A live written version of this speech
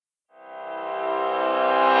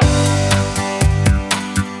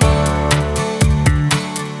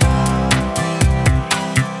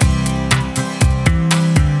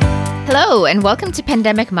Hello, and welcome to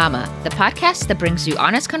Pandemic Mama, the podcast that brings you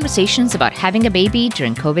honest conversations about having a baby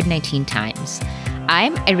during COVID-19 times.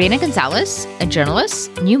 I'm Irena Gonzalez, a journalist,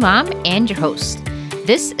 new mom, and your host.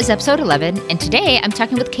 This is episode 11, and today I'm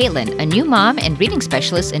talking with Caitlin, a new mom and reading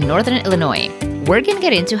specialist in Northern Illinois. We're going to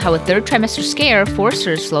get into how a third trimester scare forced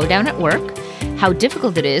her to slow down at work, how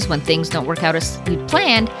difficult it is when things don't work out as we'd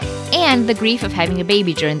planned, and the grief of having a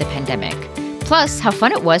baby during the pandemic. Plus, how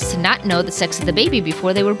fun it was to not know the sex of the baby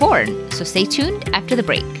before they were born. So stay tuned after the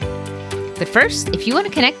break. But first, if you want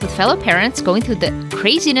to connect with fellow parents going through the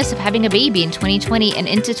craziness of having a baby in 2020 and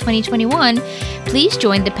into 2021, please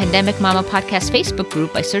join the Pandemic Mama Podcast Facebook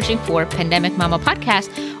group by searching for Pandemic Mama Podcast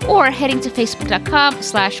or heading to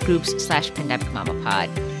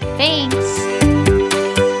facebook.com/groups/pandemicmamapod. Thanks.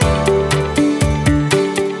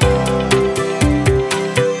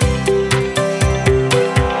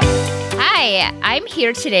 I'm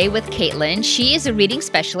here today with Caitlin. She is a reading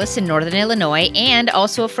specialist in Northern Illinois and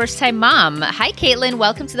also a first-time mom. Hi, Caitlin.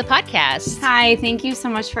 Welcome to the podcast. Hi. Thank you so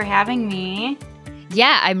much for having me.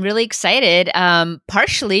 Yeah, I'm really excited,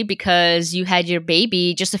 partially because you had your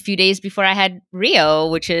baby just a few days before I had Rio,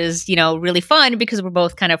 which is, really fun because we're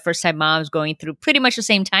both kind of first-time moms going through pretty much the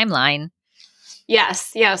same timeline.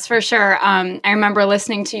 Yes, for sure. I remember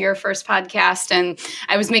listening to your first podcast and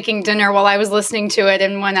I was making dinner while I was listening to it.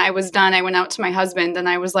 And when I was done, I went out to my husband and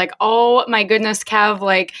I was like, oh my goodness, Kev,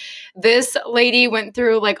 like this lady went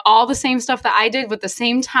through like all the same stuff that I did with the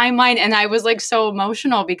same timeline. And I was like so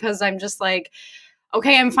emotional because I'm just like,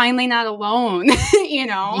 okay, I'm finally not alone,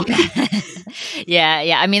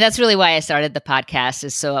 Yeah. I mean, that's really why I started the podcast,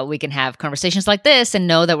 is so we can have conversations like this and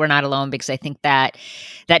know that we're not alone, because I think that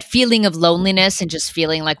feeling of loneliness and just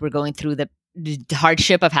feeling like we're going through the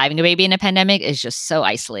hardship of having a baby in a pandemic is just so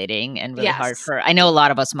isolating and really hard I know a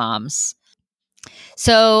lot of us moms.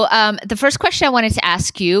 So the first question I wanted to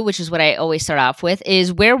ask you, which is what I always start off with,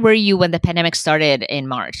 is where were you when the pandemic started in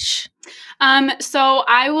March? So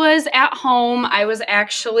I was at home. I was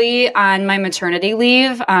actually on my maternity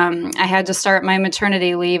leave. I had to start my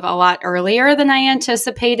maternity leave a lot earlier than I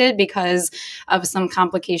anticipated because of some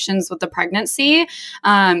complications with the pregnancy.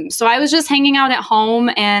 So I was just hanging out at home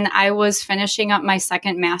and I was finishing up my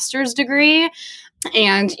second master's degree.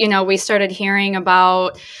 And, we started hearing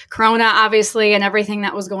about Corona, obviously, and everything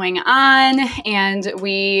that was going on. And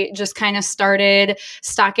we just kind of started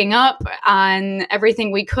stocking up on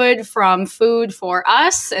everything we could, from food for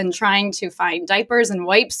us and trying to find diapers and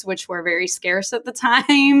wipes, which were very scarce at the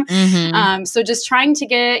time. Mm-hmm. So just trying to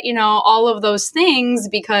get, all of those things,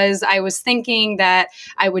 because I was thinking that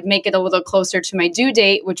I would make it a little closer to my due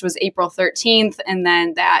date, which was April 13th. And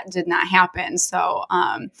then that did not happen. So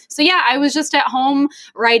yeah, I was just at home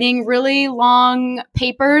writing really long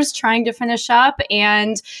papers, trying to finish up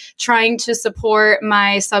and trying to support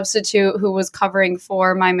my substitute who was covering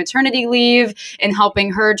for my maternity leave and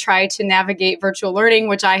helping her try to navigate virtual learning,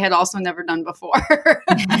 which I had also never done before.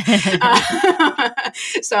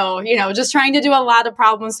 So, just trying to do a lot of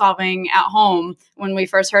problem solving at home when we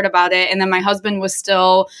first heard about it. And then my husband was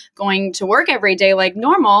still going to work every day like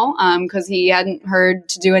normal, because he hadn't heard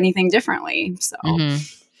to do anything differently. So.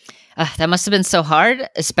 Mm-hmm. That must have been so hard,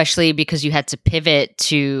 especially because you had to pivot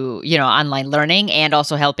to, online learning and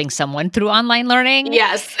also helping someone through online learning.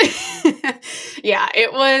 Yes. Yeah,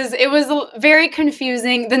 it was very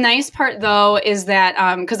confusing. The nice part, though, is that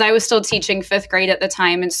because I was still teaching fifth grade at the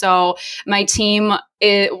time. And so my team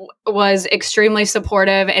was extremely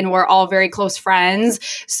supportive and we're all very close friends.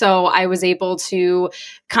 So I was able to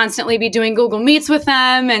constantly be doing Google Meets with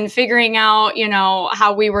them and figuring out,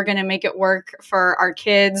 how we were going to make it work for our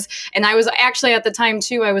kids. And I was actually at the time,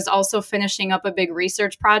 too, I was also finishing up a big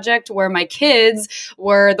research project where my kids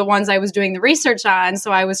were the ones I was doing the research on.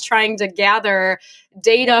 So I was trying to gather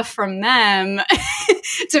data from them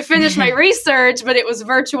to finish my research, but it was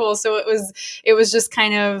virtual. So it was just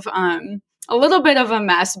kind of a little bit of a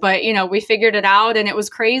mess, but we figured it out. And it was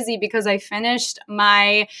crazy because I finished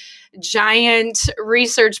my giant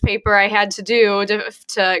research paper I had to do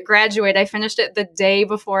to graduate. I finished it the day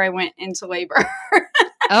before I went into labor.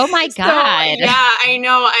 Oh my God. So, yeah, I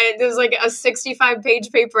know. There was like a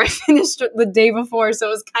 65-page paper I finished the day before. So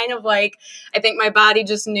it was kind of like, I think my body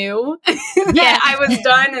just knew that I was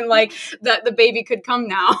done and like that the baby could come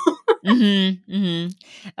now.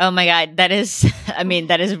 Oh my God. That is, I mean,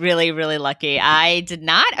 that is really, really lucky. I did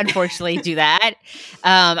not, unfortunately, do that.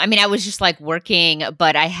 I mean, I was just like working,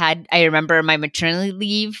 but I remember my maternity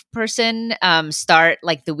leave person start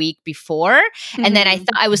like the week before. And then I Mhm.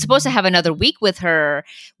 thought I was supposed to have another week with her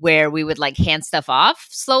where we would like hand stuff off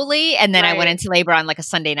slowly. And then I went Right. into labor on like a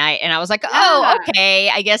Sunday night and I was like, oh, Yeah. okay.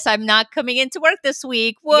 I guess I'm not coming into work this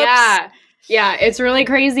week. Whoops. Yeah. Yeah, it's really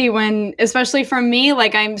crazy when, especially for me,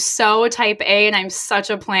 like I'm so type A and I'm such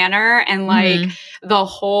a planner, and like Mhm. the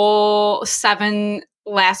whole 7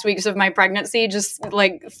 last weeks of my pregnancy just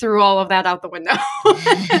like threw all of that out the window.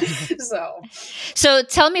 So, So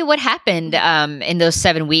tell me what happened in those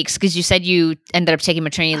 7 weeks, because you said you ended up taking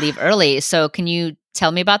maternity leave early. So can you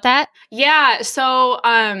tell me about that? yeah, so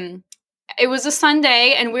it was a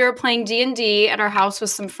Sunday and we were playing D&D at our house with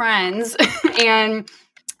some friends and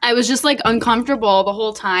I was just like uncomfortable the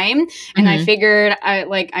whole time. And I Hmm. figured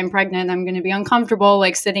I'm pregnant. I'm going to be uncomfortable,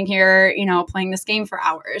 like sitting here, playing this game for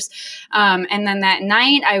hours. And then that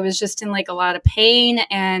night I was just in like a lot of pain.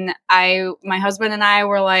 And my husband and I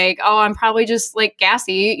were like, oh, I'm probably just like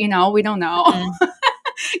gassy. We don't know. Hmm.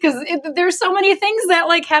 Because there's so many things that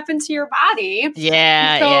like happen to your body.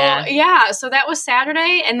 Yeah, So yeah. yeah, so that was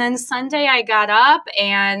Saturday, and then Sunday I got up,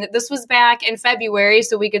 and this was back in February,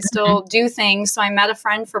 so we could Hmm. still do things. So I met a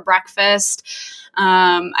friend for breakfast.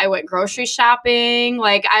 I went grocery shopping.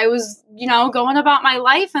 Like I was, going about my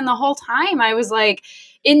life, and the whole time I was like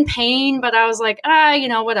in pain, but I was like,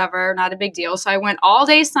 whatever, not a big deal. So I went all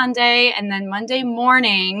day Sunday, and then Monday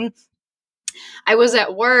morning I was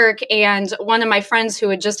at work, and one of my friends who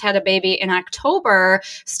had just had a baby in October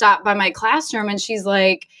stopped by my classroom, and she's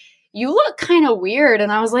like, you look kind of weird.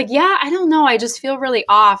 And I was like, yeah, I don't know. I just feel really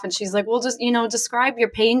off. And she's like, well, just, describe your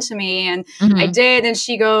pain to me. And I Hmm. did. And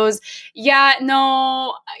she goes, yeah,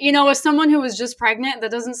 no, as someone who was just pregnant, that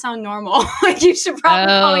doesn't sound normal. Like you should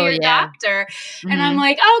probably call Oh, your yeah. doctor. And I'm Hmm.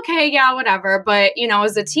 like, okay, yeah, whatever. But,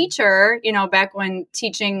 as a teacher, back when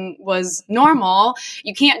teaching was normal,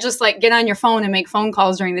 you can't just like get on your phone and make phone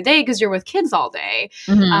calls during the day because you're with kids all day.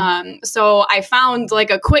 Hmm. So I found like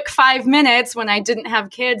a quick 5 minutes when I didn't have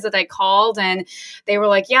kids that I called, and they were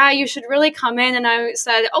like, yeah, you should really come in. And I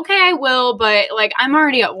said, okay, I will. But like, I'm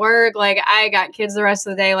already at work. Like I got kids the rest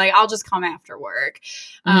of the day. Like I'll just come after work.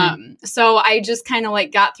 Hmm. So I just kind of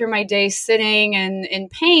like got through my day sitting and in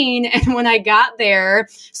pain. And when I got there,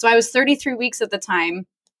 so I was 33 weeks at the time.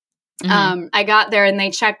 Hmm. I got there and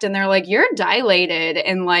they checked and they're like, you're dilated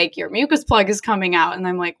and like your mucus plug is coming out. And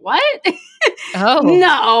I'm like, what? Oh.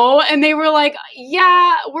 No. And they were like,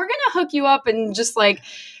 yeah, we're going to hook you up and just like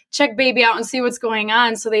check baby out and see what's going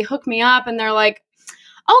on. So they hooked me up and they're like,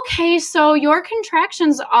 okay, so your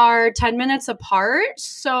contractions are 10 minutes apart.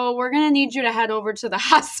 So we're going to need you to head over to the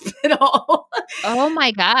hospital. Oh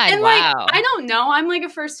my God. And like, Wow. I don't know. I'm like a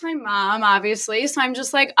first time mom, obviously. So I'm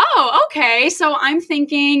just like, oh, okay. So I'm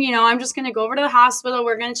thinking, I'm just going to go over to the hospital.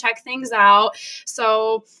 We're going to check things out.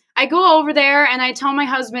 So I go over there and I tell my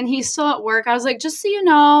husband, he's still at work. I was like, just so you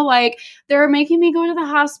know, like, they're making me go to the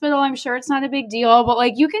hospital. I'm sure it's not a big deal, but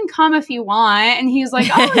like, you can come if you want. And he's like,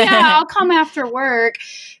 oh, yeah, I'll come after work.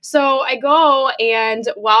 So I go, and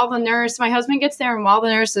while my husband gets there, and while the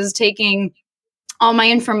nurse is taking all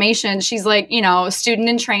my information, she's like, student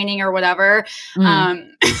in training or whatever. Hmm.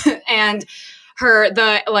 And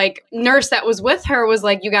the like nurse that was with her was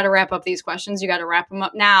like, you got to wrap up these questions. You got to wrap them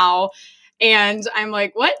up now. And I'm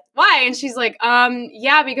like, what? Why? And she's like,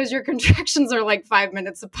 yeah, because your contractions are like 5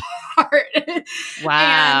 minutes apart.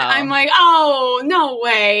 And I'm Wow. like, oh, no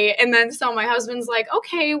way. And then so my husband's like,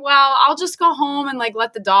 okay, well, I'll just go home and like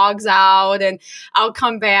let the dogs out and I'll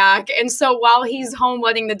come back. And so while he's home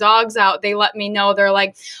letting the dogs out, they let me know, they're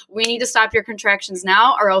like, we need to stop your contractions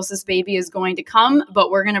now or else this baby is going to come, but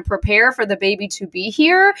we're going to prepare for the baby to be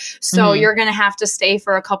here. So Hmm. you're going to have to stay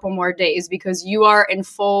for a couple more days because you are in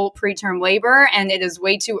full preterm labor and it is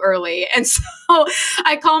way too early. And so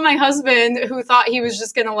I called my husband, who thought he was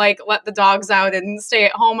just going to like let the dogs out and stay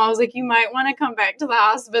at home. I was like, you might want to come back to the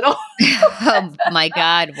hospital. Oh my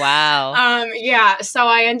God. Wow. Yeah. So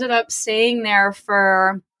I ended up staying there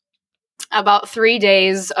for about 3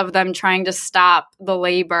 days of them trying to stop the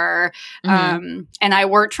labor. Hmm. And I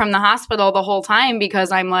worked from the hospital the whole time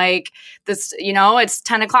because I'm like, this, it's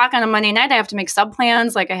 10 o'clock on a Monday night. I have to make sub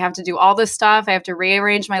plans. Like I have to do all this stuff. I have to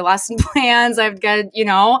rearrange my lesson plans. I've got,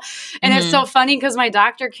 and it's Hmm. so funny because my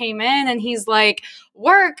doctor came in and he's like,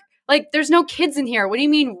 work. like, there's no kids in here. What do you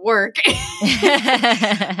mean work?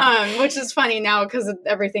 Which is funny now because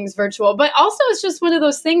everything's virtual. But also it's just one of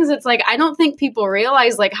those things. It's like, I don't think people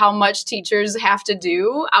realize like how much teachers have to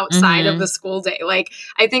do outside of the school day. Like,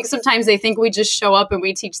 I think sometimes they think we just show up and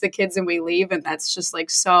we teach the kids and we leave. And that's just like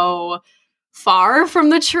so far from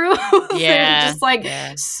the truth. Yeah. Just like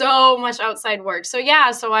so much outside work. So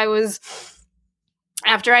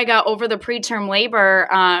after I got over the preterm labor,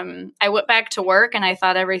 I went back to work and I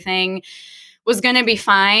thought everything was going to be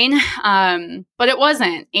fine. But it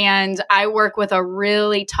wasn't. And I work with a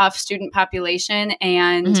really tough student population,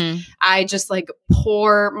 and I just like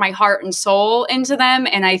pour my heart and soul into them.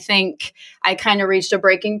 And I think I kind of reached a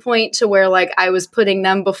breaking point to where like I was putting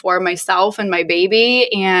them before myself and my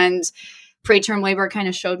baby, and preterm labor kind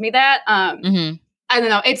of showed me that. I don't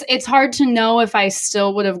know. It's hard to know if I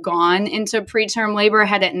still would have gone into preterm labor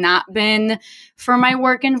had it not been for my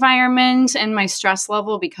work environment and my stress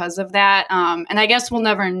level because of that. And I guess we'll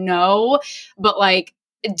never know, but like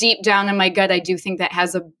deep down in my gut, I do think that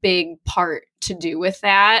has a big part to do with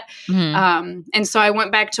that. And so I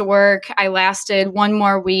went back to work. I lasted one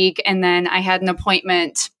more week, and then I had an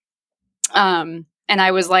appointment. And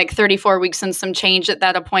I was like 34 weeks and some change at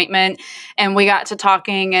that appointment. And we got to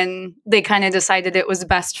talking, and they kind of decided it was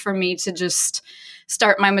best for me to just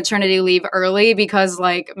start my maternity leave early because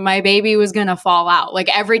like my baby was going to fall out. Like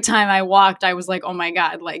every time I walked, I was like, oh my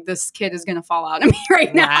God, like this kid is going to fall out of me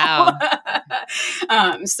right now.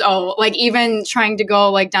 So like even trying to go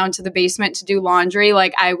like down to the basement to do laundry,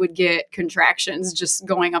 like I would get contractions just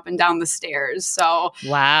going up and down the stairs. So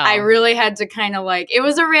I really had to kind of like, it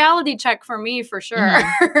was a reality check for me for sure.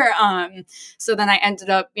 So then I ended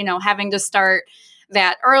up, having to start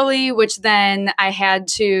that early, which then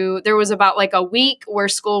there was about like a week where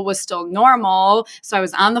school was still normal. So I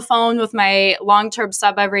was on the phone with my long-term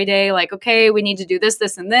sub every day, like, okay, we need to do this,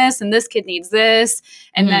 this, and this kid needs this.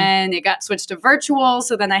 And then it got switched to virtual.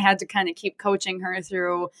 So then I had to kind of keep coaching her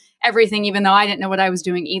through everything, even though I didn't know what I was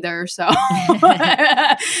doing either. So it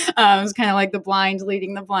was kind of like the blind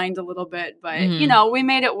leading the blind a little bit, but we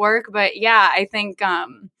made it work. But yeah, I think,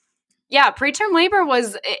 preterm labor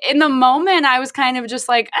was, in the moment, I was kind of just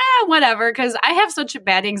like, whatever, because I have such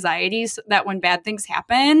bad anxieties that when bad things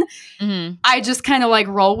happen, I just kind of like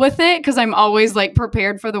roll with it because I'm always like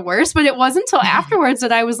prepared for the worst. But it wasn't until afterwards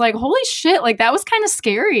that I was like, holy shit, like that was kind of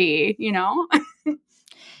scary,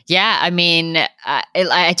 Yeah, I mean,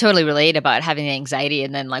 I totally relate about having the anxiety,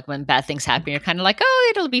 and then like when bad things happen, you're kind of like, oh,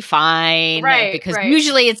 it'll be fine, right? Because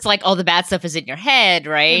usually it's like all the bad stuff is in your head,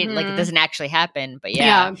 right? Like it doesn't actually happen. But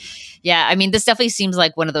yeah. I mean, this definitely seems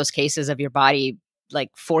like one of those cases of your body like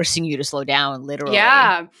forcing you to slow down, literally.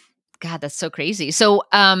 Yeah. God, that's so crazy. So,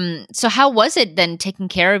 so how was it then taking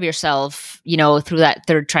care of yourself, through that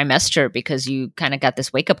third trimester, because you kind of got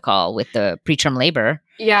this wake up call with the preterm labor?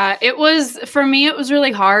 Yeah, for me, it was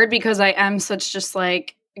really hard because I am such just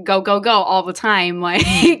like go, go, go all the time. Like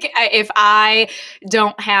if I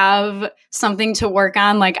don't have something to work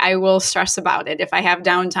on, like I will stress about it. If I have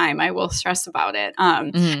downtime, I will stress about it.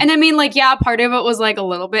 And I mean, like, yeah, part of it was like a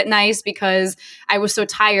little bit nice because I was so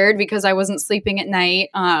tired because I wasn't sleeping at night.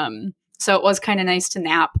 So it was kind of nice to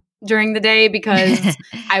nap during the day because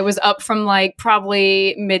I was up from like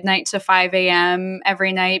probably midnight to 5 a.m.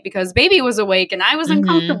 every night because baby was awake and I was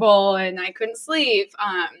uncomfortable and I couldn't sleep.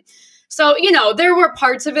 So, there were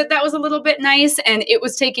parts of it that was a little bit nice, and it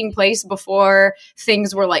was taking place before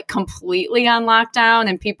things were like completely on lockdown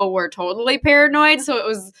and people were totally paranoid. So it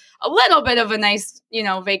was a little bit of a nice,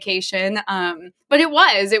 vacation. But it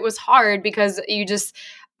was hard because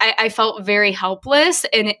I felt very helpless.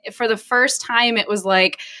 And for the first time, it was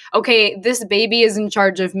like, okay, this baby is in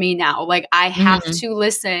charge of me now. Like I have to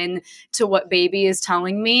listen to what baby is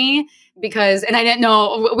telling me and I didn't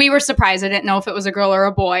know, we were surprised. I didn't know if it was a girl or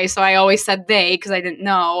a boy. So I always said they, because I didn't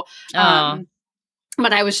know.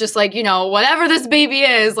 But I was just like, whatever this baby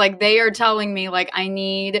is, like they are telling me like I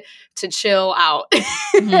need to chill out.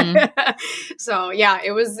 So yeah,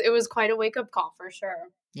 it was quite a wake up call for sure.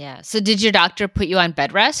 Yeah. So did your doctor put you on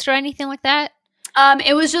bed rest or anything like that?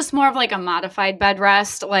 It was just more of like a modified bed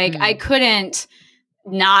rest. Like I couldn't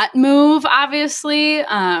not move, obviously.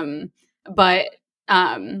 But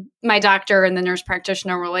my doctor and the nurse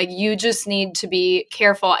practitioner were like, you just need to be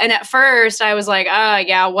careful. And at first I was like,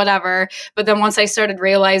 yeah, whatever. But then once I started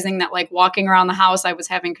realizing that like walking around the house, I was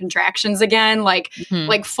having contractions again, like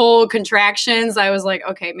full contractions. I was like,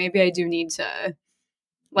 okay, maybe I do need to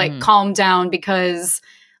like calm down because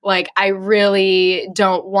like I really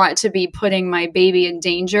don't want to be putting my baby in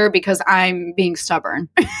danger because I'm being stubborn,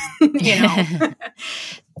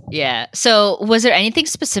 Yeah. So was there anything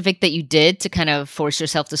specific that you did to kind of force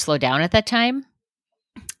yourself to slow down at that time?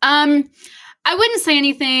 I wouldn't say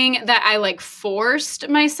anything that I like forced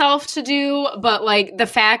myself to do, but like the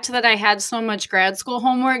fact that I had so much grad school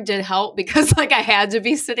homework did help because like I had to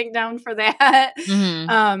be sitting down for that.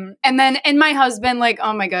 Mm-hmm. And my husband, like,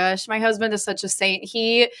 oh my gosh, my husband is such a saint.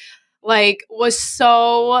 He like was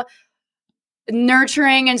so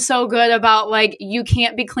nurturing and so good about like you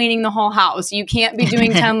can't be cleaning the whole house, you can't be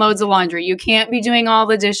doing 10 loads of laundry, you can't be doing all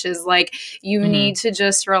the dishes, like you Mm-hmm. need to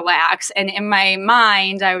just relax. And in my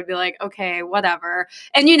mind I would be like, okay, whatever.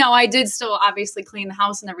 And I did still obviously clean the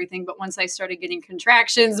house and everything, but once I started getting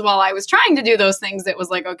contractions while I was trying to do those things, it was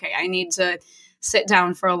like, okay, I need to sit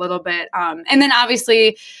down for a little bit. And then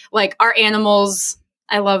obviously like our animals,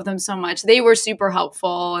 I love them so much. They were super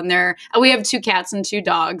helpful, and we have 2 cats and 2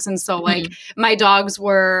 dogs. And so like my dogs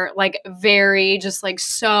were like very just like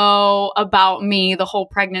so about me the whole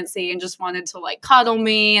pregnancy and just wanted to like cuddle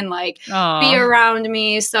me and like be around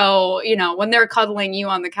me. So, when they're cuddling you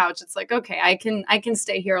on the couch, it's like, okay, I can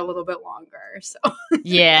stay here a little bit longer. So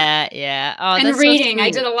Yeah. Yeah. Oh, and that's reading. So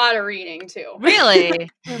I sweet. did a lot of reading too. Really?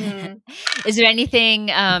 Mhm. Is there anything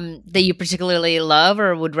that you particularly love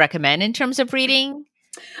or would recommend in terms of reading?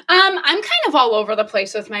 I'm kind of all over the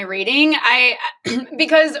place with my reading.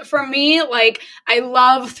 Because for me, like, I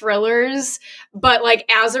love thrillers, but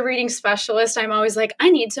like as a reading specialist, I'm always like, I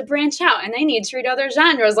need to branch out and I need to read other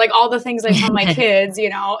genres, like all the things I tell my kids,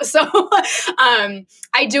 So,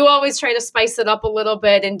 I do always try to spice it up a little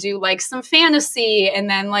bit and do like some fantasy and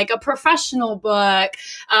then like a professional book.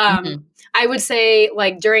 I would say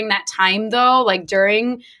like during that time though, like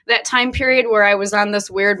during that time period where I was on this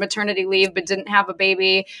weird maternity leave but didn't have a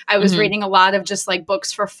baby, I was reading a lot of just like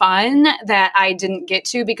books for fun that I didn't get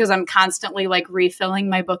to because I'm constantly like refilling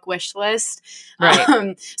my book wish list.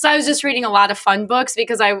 Right. So I was just reading a lot of fun books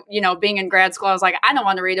because being in grad school, I was like, I don't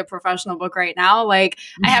want to read a professional book right now. Like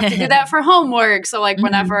I have to do that for homework. So like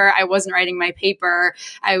whenever I wasn't writing my paper,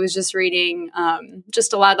 I was just reading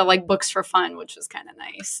just a lot of like books for fun, which was kind of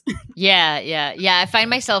nice. Yeah. I find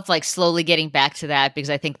myself like slowly getting back to that because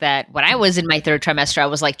I think that when I was in my 3rd trimester, I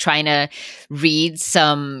was like trying to read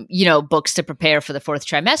some, books to prepare for the 4th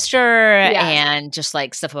trimester and just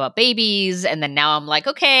like stuff about babies. And then now I'm like,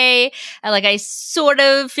 okay, I sort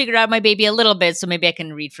of figured out my baby a little bit, so maybe I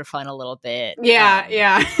can read for fun a little bit. Yeah.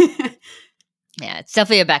 Yeah, it's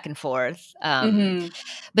definitely a back and forth.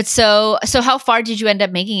 But so how far did you end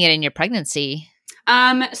up making it in your pregnancy?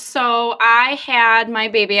 So I had my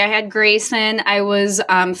baby, I had Grayson. I was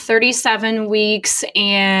 37 weeks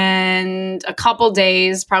and a couple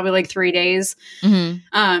days, probably like 3 days.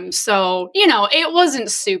 So, it wasn't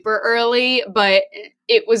super early, but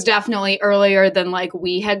it was definitely earlier than like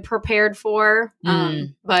we had prepared for.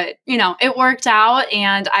 But, it worked out,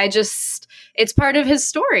 and it's part of his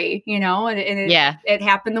story, and it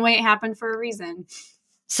happened the way it happened for a reason.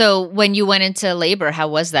 So when you went into labor, how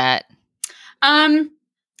was that?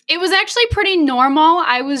 It was actually pretty normal.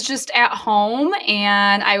 I was just at home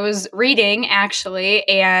and I was reading actually.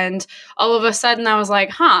 And all of a sudden I was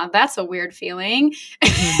like, that's a weird feeling.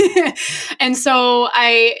 And so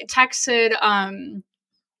I texted,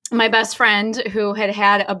 my best friend who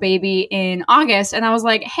had a baby in August. And I was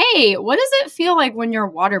like, hey, what does it feel like when your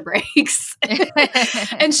water breaks?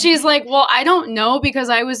 And she's like, well, I don't know because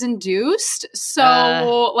I was induced.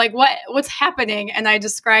 So like what's happening? And I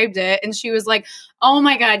described it. And she was like, oh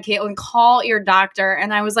my God, Caitlin, call your doctor.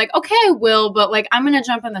 And I was like, okay, I will. But like, I'm going to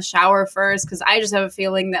jump in the shower first because I just have a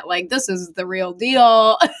feeling that like this is the real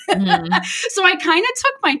deal. So I kind of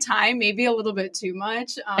took my time, maybe a little bit too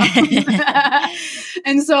much.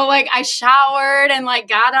 And so like I showered and like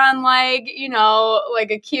got on like,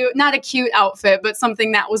 like not a cute outfit, but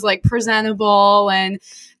something that was like presentable, and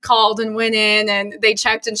called and went in and they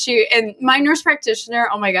checked, and my nurse practitioner,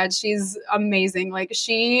 oh my God, she's amazing. Like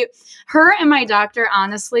her and my doctor,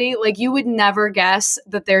 honestly, like you would never guess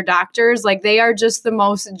that they're doctors. Like they are just the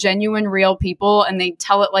most genuine, real people, and they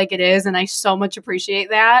tell it like it is. And I so much appreciate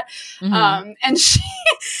that.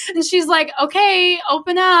 And she's like, okay,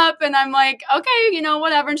 open up. And I'm like, okay,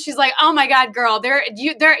 whatever. And she's like, oh my God, girl,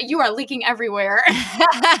 you are leaking everywhere.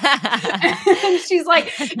 And she's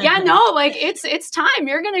like, yeah, no, like it's time.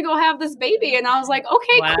 You're going to go have this baby. And I was like,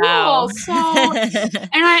 okay, wow. Cool. So,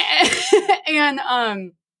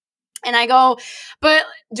 and I go, but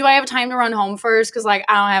do I have time to run home first? Cause like,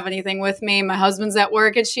 I don't have anything with me. My husband's at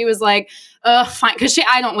work. And she was like, fine. Cause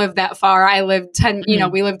I don't live that far. I live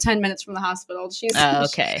we live 10 minutes from the hospital.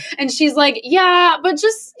 Okay. And she's like, yeah, but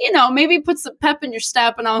just, maybe put some pep in your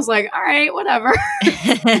step. And I was like, all right, whatever.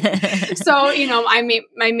 So, I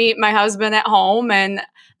meet my husband at home, and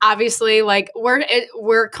obviously, like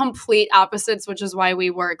we're complete opposites, which is why we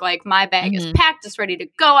work. Like my bag is packed, it's ready to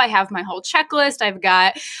go. I have my whole checklist. I've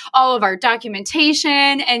got all of our documentation,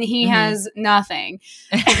 and he has nothing.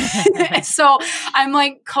 So I'm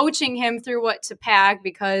like coaching him through what to pack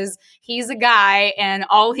because he's a guy and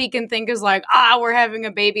all he can think is like, we're having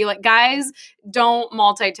a baby. Like guys don't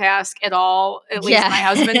multitask at all. At least my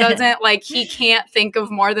husband doesn't. Like he can't think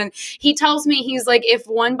of more than, he tells me, he's like, if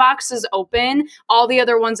one box is open, all the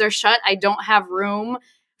other ones are shut. I don't have room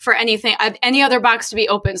for anything, any other box to be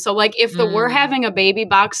open. So like if the we're having a baby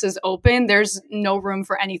box is open, there's no room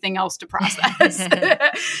for anything else to process.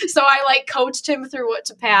 So I like coached him through what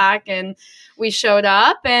to pack, and we showed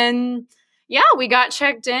up, and yeah, we got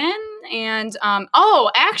checked in. And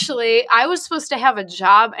actually, I was supposed to have a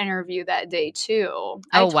job interview that day too.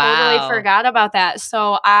 I totally forgot about that.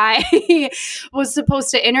 So I was supposed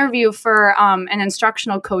to interview for an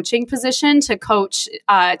instructional coaching position to coach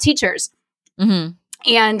teachers.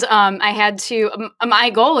 And I had to, my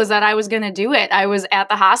goal is that I was going to do it. I was at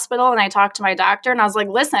the hospital and I talked to my doctor and I was like,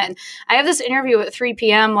 listen, I have this interview at 3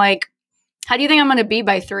 p.m. Like, how do you think I'm going to be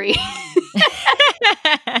by 3?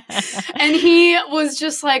 And he was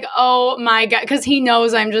just like, oh my God, because he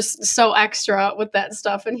knows I'm just so extra with that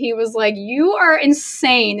stuff. And he was like, you are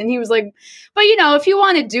insane. And he was like, but if you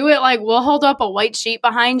want to do it, like we'll hold up a white sheet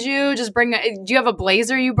behind you. Just do you have a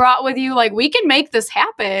blazer you brought with you? Like we can make this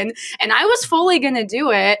happen. And I was fully going to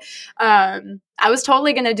do it. I was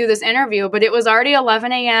totally going to do this interview, but it was already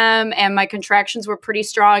 11 a.m. and my contractions were pretty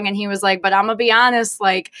strong. And he was like, but I'm going to be honest,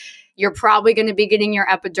 like, you're probably going to be getting your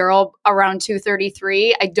epidural around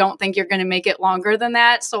 2:33. I don't think you're going to make it longer than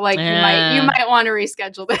that. So like you might want to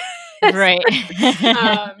reschedule this. Right.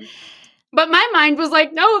 But my mind was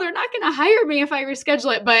like, no, they're not going to hire me if I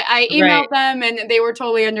reschedule it. But I emailed them and they were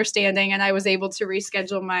totally understanding. And I was able to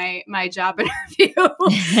reschedule my job interview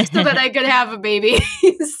so that I could have a baby.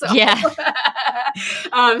 So yeah,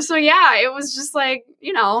 it was just like,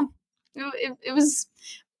 it was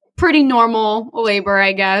pretty normal labor,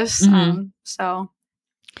 I guess. So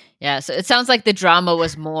it sounds like the drama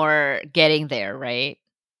was more getting there, right?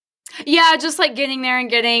 Yeah, just like getting there and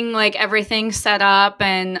getting like everything set up,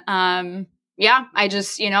 and I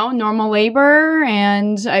just normal labor,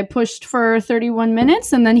 and I pushed for 31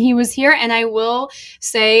 minutes, and then he was here. And I will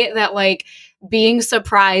say that like being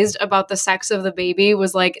surprised about the sex of the baby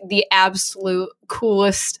was like the absolute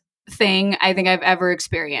coolest thing I think I've ever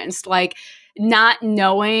experienced. Like not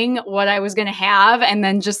knowing what I was going to have, and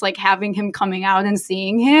then just like having him coming out and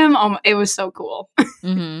seeing him. It was so cool.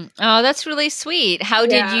 Oh, that's really sweet. How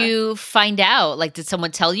did you find out? Like, did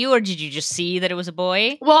someone tell you, or did you just see that it was a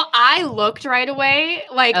boy? Well, I looked right away.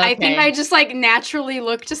 Like, I think I just like naturally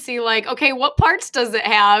looked to see like, okay, what parts does it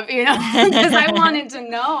have? Because I wanted to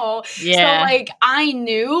know. Yeah. So like I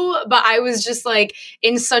knew, but I was just like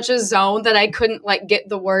in such a zone that I couldn't like get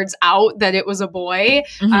the words out that it was a boy.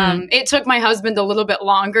 It took my husband a little bit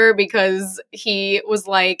longer because he was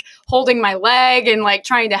like holding my leg and like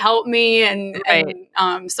trying to help me, and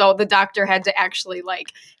so the doctor had to actually like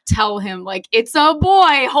tell him like, it's a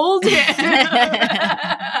boy, hold it.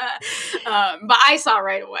 But I saw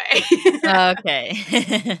right away.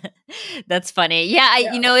 Okay. That's funny. Yeah,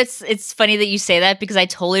 it's funny that you say that, because I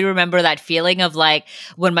totally remember that feeling of like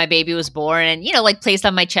when my baby was born and like placed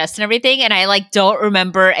on my chest and everything, and I like don't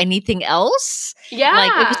remember anything else. Yeah.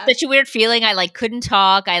 Like it was such a weird feeling. I like couldn't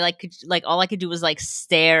talk. I like could like all I could do was like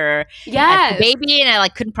stare at the baby, and I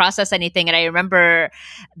like couldn't process anything. And I remember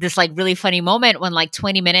this like really funny moment when like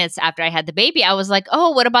 20 minutes after I had the baby, I was like,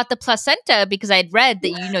 oh, what about the placenta? Because I'd read that,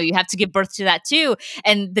 you have to give birth to that too.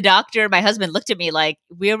 And the doctor, my husband, looked at me like,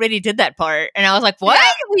 we already did that part. And I was like, what?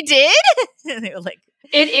 Yeah. We did? And they were like,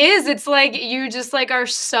 it is. It's like you just like are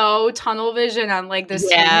so tunnel vision on like this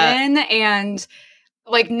human, and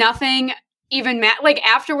like nothing even like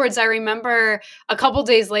afterwards, I remember a couple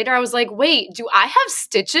days later, I was like, wait, do I have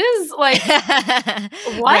stitches? Like,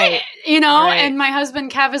 what? Right. And my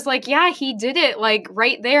husband Kev is like, yeah, he did it like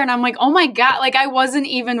right there. And I'm like, oh my God, like I wasn't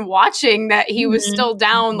even watching that he was still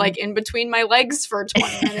down like in between my legs for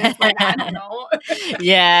 20 minutes. Like, I don't know.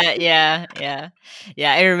 Yeah.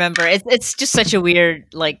 I remember it's just such a weird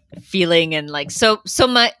like feeling, and like so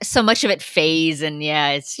much of it fades, and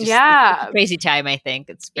it's just it's a crazy time. I think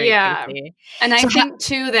it's very crazy. And I think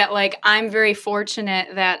too that like I'm very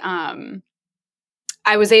fortunate that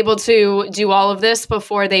I was able to do all of this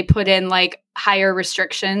before they put in like higher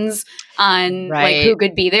restrictions on like who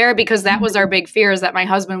could be there, because that was our big fear, is that my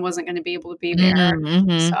husband wasn't going to be able to be there.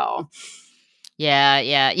 So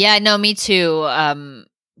yeah, no, me too.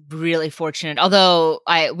 really fortunate. Although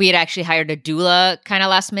we had actually hired a doula kind of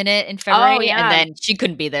last minute in February, yeah. and then she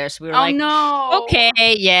couldn't be there, so we were Oh like, no.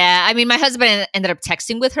 okay, yeah. I mean, my husband ended up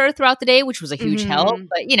texting with her throughout the day, which was a huge help. Mhm.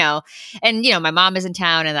 But and my mom is in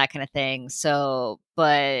town and that kind of thing. So,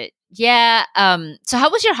 but yeah. So how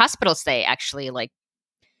was your hospital stay? Actually, like,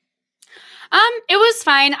 It was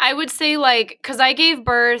fine. I would say because I gave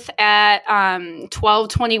birth at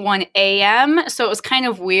 12:21 a.m., so it was kind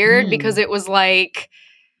of weird because it was like,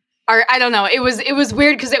 or I don't know, it was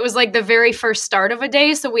weird because it was like the very first start of a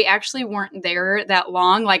day, so we actually weren't there that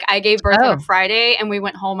long. Like I gave birth on a Friday and we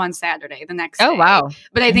went home on Saturday the next day. Oh wow!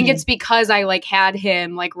 But I think it's because I like had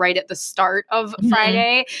him like right at the start of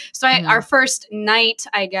Friday. So our first night,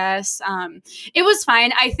 I guess, it was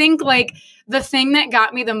fine. I think like the thing that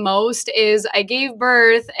got me the most is I gave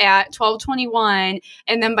birth at 12:21,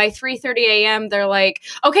 and then by 3:30 a.m. they're like,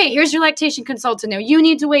 okay, here's your lactation consultant. Now you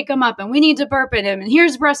need to wake him up, and we need to burp at him, and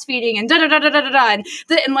here's breastfeeding, and da da da da da da,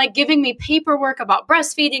 and like giving me paperwork about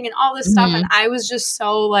breastfeeding and all this stuff, and I was just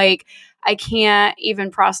so like, I can't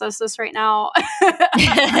even process this right now.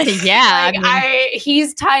 Yeah. Like,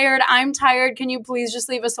 he's tired. I'm tired. Can you please just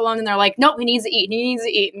leave us alone? And they're like, nope, he needs to eat. He needs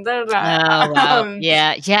to eat. And oh, wow.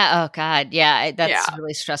 Yeah. Yeah. Oh God. Yeah. That's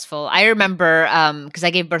really stressful. I remember, cause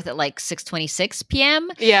I gave birth at like 6:26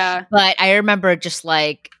 PM. Yeah. But I remember just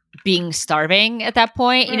like being starving at that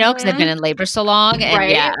point, cause I've been in labor so long,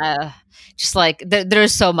 and just like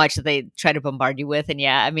there's so much that they try to bombard you with, and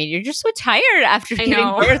I mean, you're just so tired after giving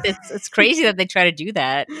birth. It's crazy that they try to do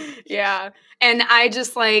that. Yeah, and I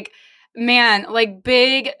just like, man, like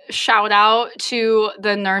big shout out to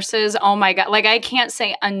the nurses. Oh my God, like I can't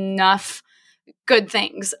say enough good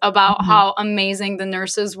things about how amazing the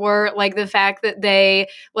nurses were. Like the fact that they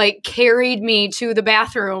like carried me to the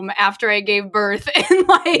bathroom after I gave birth and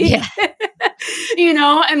like,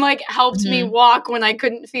 and like helped me walk when I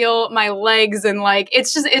couldn't feel my legs. And like,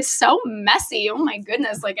 it's so messy. Oh my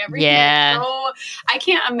goodness. Like everything. Yeah. I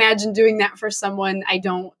can't imagine doing that for someone I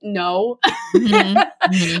don't know.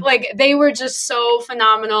 Like they were just so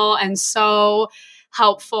phenomenal and so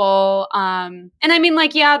helpful. And I mean,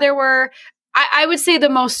 like, yeah, there were, I would say the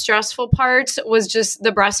most stressful part was just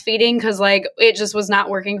the breastfeeding because like it just was not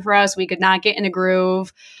working for us. We could not get in a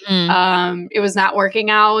groove. It was not working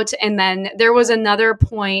out. And then there was another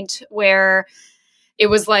point where it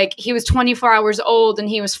was like he was 24 hours old and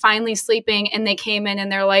he was finally sleeping and they came in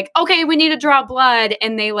and they're like, okay, we need to draw blood.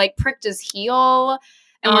 And they like pricked his heel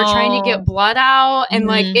and we're trying to get blood out. And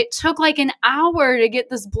like it took like an hour to get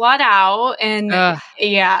this blood out. And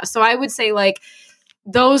so I would say like,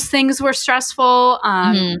 those things were stressful.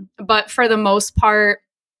 But for the most part,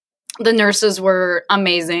 the nurses were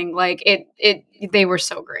amazing. Like they were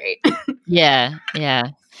so great. Yeah.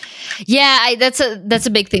 That's a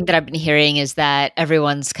big thing that I've been hearing is that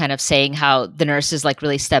everyone's kind of saying how the nurses like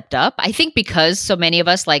really stepped up. I think because so many of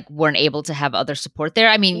us like weren't able to have other support there.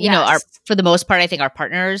 I mean, for the most part, I think our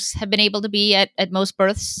partners have been able to be at most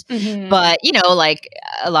births, but like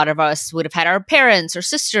a lot of us would have had our parents or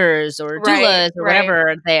sisters or doulas or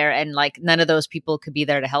whatever there, and like none of those people could be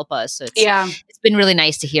there to help us. So it's been really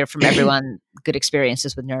nice to hear from everyone good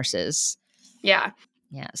experiences with nurses. Yeah.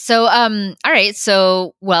 Yeah. So, all right.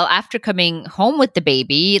 So, well, after coming home with the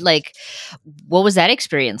baby, like, what was that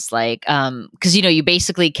experience like? Because you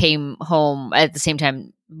basically came home at the same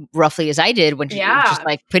time, roughly as I did, when just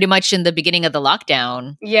like pretty much in the beginning of the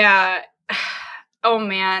lockdown. Yeah. Oh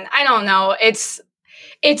man, I don't know. It's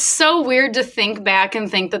so weird to think back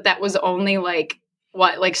and think that was only like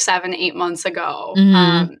 7-8 months ago.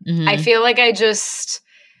 I feel like I just.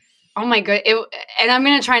 Oh my God. And I'm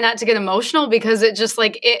going to try not to get emotional because it just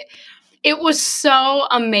like, it was so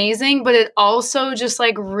amazing, but it also just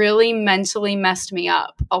like really mentally messed me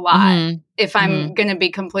up a lot. If I'm going to be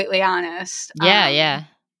completely honest. Yeah.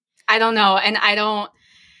 I don't know. And I don't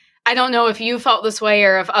know if you felt this way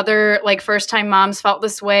or if other like first time moms felt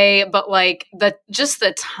this way, but like the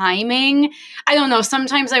timing, I don't know.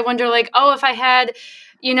 Sometimes I wonder like, oh, if I had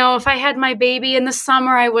my baby in the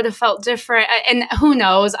summer, I would have felt different. And who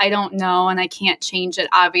knows? I don't know. And I can't change it,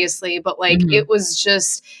 obviously. But like, it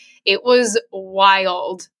was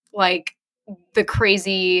wild. Like the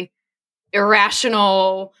crazy,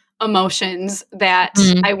 irrational emotions that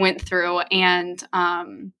I went through. And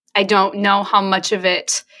I don't know how much of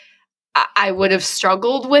it I would have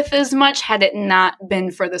struggled with as much had it not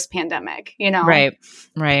been for this pandemic, Right.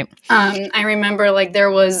 I remember like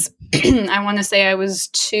there was, I want to say I was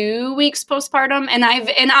 2 weeks postpartum and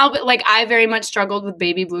I very much struggled with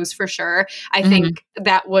baby blues for sure. I think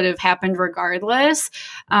that would have happened regardless.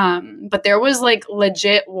 But there was like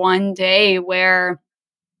legit one day where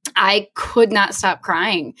I could not stop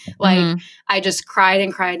crying. Like I just cried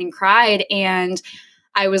and cried and cried. And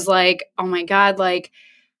I was like, oh my God, like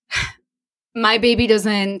my baby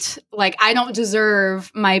doesn't, like, I don't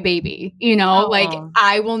deserve my baby, you know, like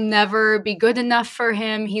I will never be good enough for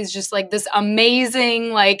him. He's just like this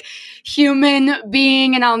amazing, like human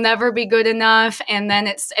being, and I'll never be good enough. And then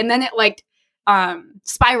it like,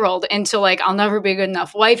 spiraled into like, I'll never be a good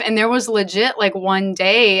enough wife. And there was legit like one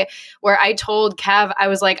day where I told Kev, I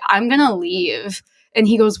was like, I'm going to leave. And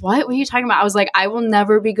he goes, what are you talking about? I was like, I will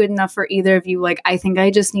never be good enough for either of you. Like, I think I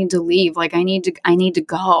just need to leave. Like, I need to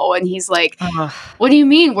go. And he's like, what do you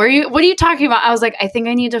mean? What are you talking about? I was like, I think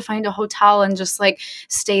I need to find a hotel and just like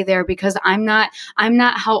stay there because I'm not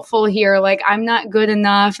helpful here. Like, I'm not good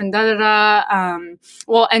enough and da da da.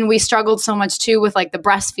 Well, and we struggled so much too with like the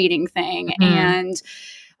breastfeeding thing. And,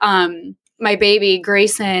 my baby,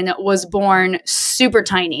 Grayson, was born super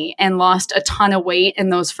tiny and lost a ton of weight in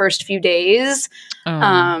those first few days.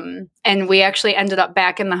 And we actually ended up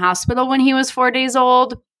back in the hospital when he was 4 days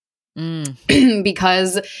old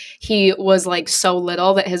because he was like so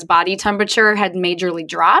little that his body temperature had majorly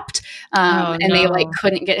dropped. And they like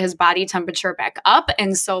couldn't get his body temperature back up.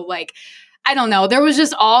 And so like, I don't know, there was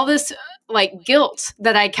just all this like guilt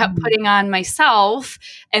that I kept putting on myself.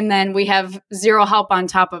 And then we have zero help on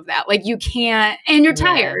top of that. Like you can't, and you're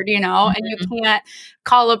tired, you know, and you can't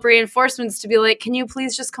call up reinforcements to be like, can you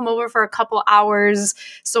please just come over for a couple hours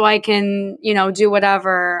so I can, you know, do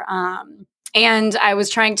whatever. And I was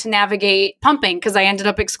trying to navigate pumping because I ended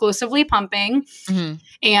up exclusively pumping.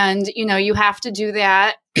 And, you know, you have to do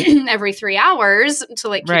that every 3 hours to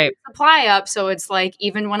like keep the supply up. So it's like,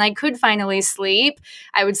 even when I could finally sleep,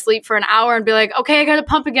 I would sleep for an hour and be like, okay, I got to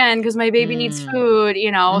pump again because my baby needs food,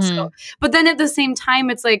 you know? So, but then at the same time,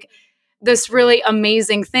 it's like this really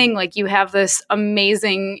amazing thing. Like you have this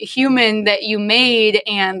amazing human that you made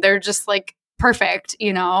and they're just like perfect,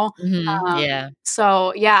 you know?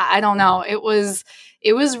 So yeah, I don't know. It was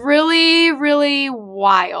really, really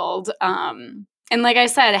wild. And like I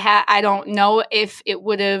said, I don't know if it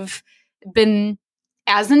would have been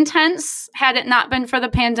as intense had it not been for the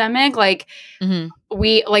pandemic. Like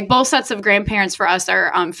we, like both sets of grandparents for us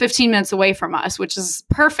are 15 minutes away from us, which is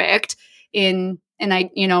perfect in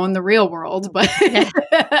the real world. But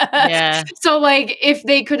so like if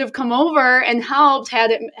they could have come over and helped,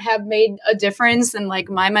 had it have made a difference in like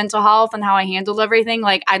my mental health and how I handled everything,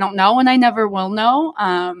 like I don't know, and I never will know.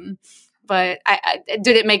 But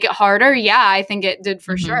did it make it harder? Yeah, I think it did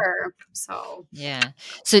for sure. So, yeah.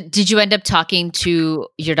 So did you end up talking to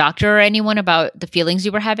your doctor or anyone about the feelings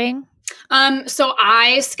you were having? So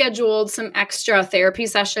I scheduled some extra therapy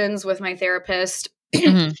sessions with my therapist.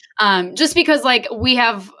 Just because like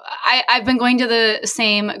I've been going to the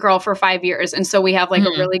same girl for 5 years. And so we have like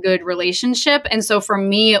a really good relationship. And so for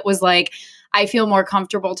me, it was like, I feel more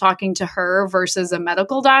comfortable talking to her versus a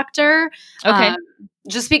medical doctor. Okay.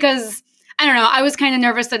 Just because, I don't know, I was kind of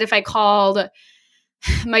nervous that if I called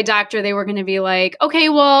my doctor, they were going to be like, okay,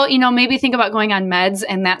 well, you know, maybe think about going on meds.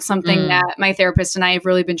 And that's something that my therapist and I have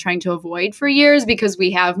really been trying to avoid for years because we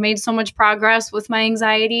have made so much progress with my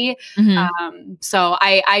anxiety. So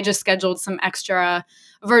I just scheduled some extra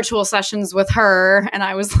virtual sessions with her. And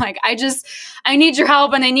I was like, I need your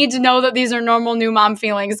help. And I need to know that these are normal new mom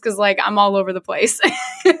feelings because like I'm all over the place.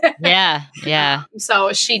 Yeah.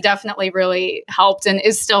 So she definitely really helped and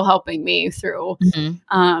is still helping me through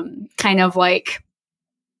kind of like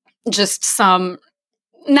just some,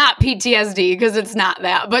 not PTSD because it's not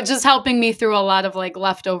that, but just helping me through a lot of like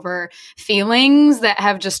leftover feelings that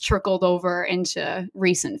have just trickled over into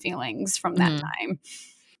recent feelings from that time.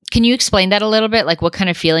 Can you explain that a little bit? Like what kind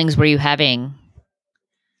of feelings were you having?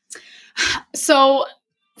 So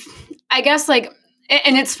I guess like,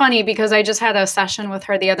 and it's funny because I just had a session with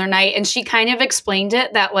her the other night and she kind of explained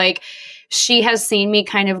it that like she has seen me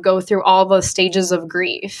kind of go through all the stages of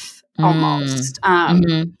grief almost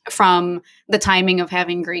from the timing of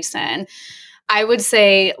having Grayson. I would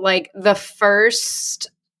say like the first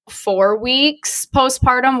 4 weeks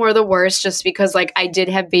postpartum were the worst just because like I did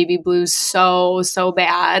have baby blues so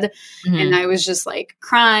bad and I was just like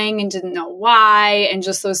crying and didn't know why, and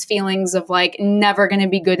just those feelings of like never going to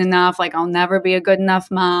be good enough, like I'll never be a good enough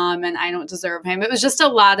mom and I don't deserve him. It was just a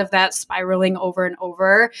lot of that spiraling over and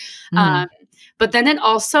over. But then it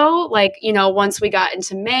also like, you know, once we got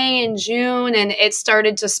into May and June and it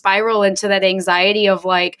started to spiral into that anxiety of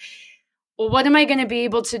like, well, what am I going to be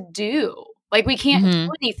able to do? Like we can't do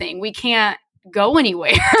anything. We can't go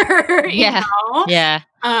anywhere. You know? Yeah.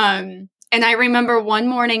 And I remember one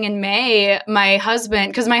morning in May, my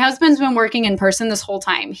husband, because my husband's been working in person this whole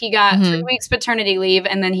time. He got 3 weeks paternity leave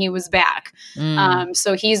and then he was back.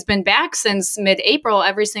 So he's been back since mid-April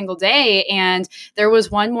every single day. And there was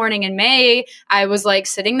one morning in May, I was like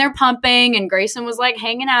sitting there pumping and Grayson was like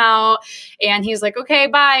hanging out and he's like, okay,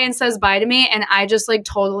 bye, and says bye to me. And I just like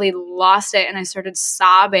totally lost it. And I started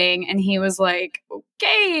sobbing and he was like,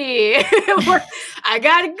 okay, I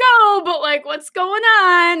gotta go, but like, what's going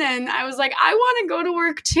on? And I was like, I want to go to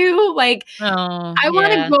work too. Like, I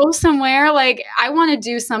want to go somewhere. Like, I want to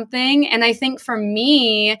do something. And I think for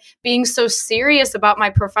me, being so serious about my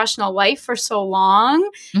professional life for so long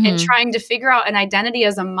and trying to figure out an identity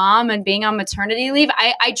as a mom and being on maternity leave,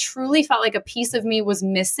 I truly felt like a piece of me was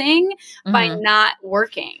missing by not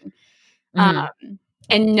working.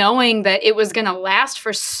 And knowing that it was going to last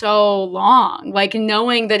for so long, like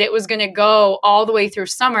knowing that it was going to go all the way through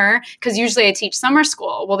summer, because usually I teach summer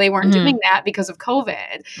school. Well, they weren't doing that because of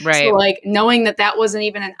COVID. Right. So like knowing that that wasn't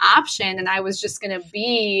even an option and I was just going to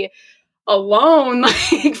be alone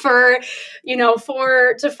like for,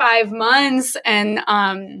 4 to 5 months.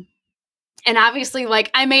 And obviously, like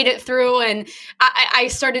I made it through and I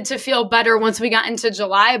started to feel better once we got into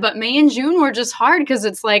July. But May and June were just hard because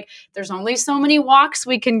it's like there's only so many walks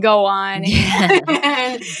we can go on. And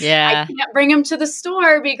I can't bring them to the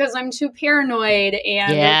store because I'm too paranoid.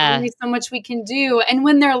 And there's only so much we can do. And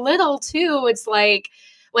when they're little, too, it's like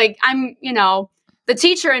I'm, the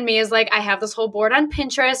teacher in me is like, I have this whole board on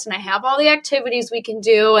Pinterest and I have all the activities we can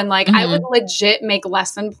do. And like, I would legit make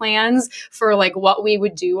lesson plans for like what we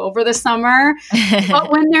would do over the summer.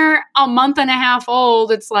 But when they're a month and a half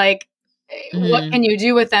old, it's like, what can you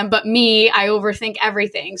do with them? But me, I overthink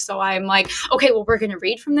everything. So I'm like, okay, well, we're going to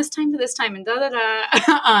read from this time to this time and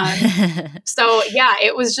So yeah,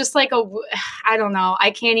 it was just like I don't know.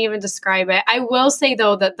 I can't even describe it. I will say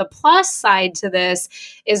though, that the plus side to this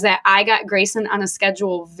is that I got Grayson on a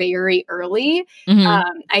schedule very early.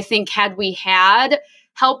 I think had we had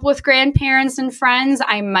help with grandparents and friends,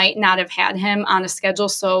 I might not have had him on a schedule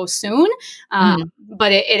so soon.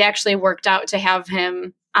 But it actually worked out to have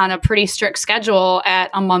him on a pretty strict schedule at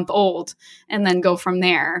a month old and then go from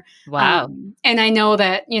there. Wow. And I know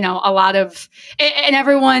that, a lot of, and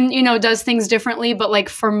everyone, does things differently, but like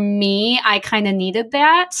for me, I kind of needed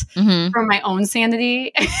that for my own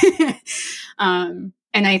sanity.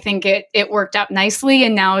 And I think it worked out nicely.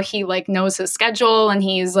 And now he like knows his schedule and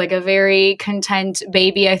he's like a very content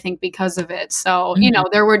baby, I think, because of it. So,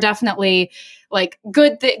 there were definitely like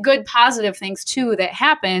good positive things too that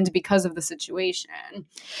happened because of the situation.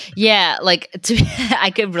 Yeah, like I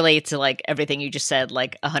could relate to like everything you just said,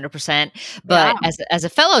 like 100%. But as a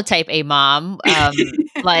fellow type A mom,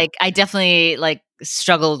 like I definitely like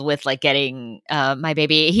struggled with like getting my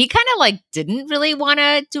baby. He kind of like didn't really want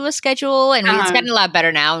to do a schedule, and it's gotten a lot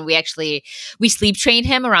better now. And we sleep trained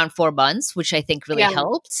him around 4 months, which I think really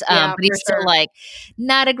helped. But he's still like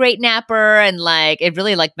not a great napper, and like it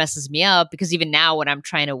really like messes me up because even now when I'm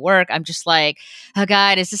trying to work, I'm just like, oh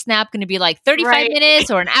God, is this nap going to be like 35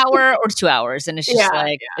 minutes or an hour or 2 hours? And it's just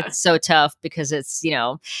it's so tough because it's,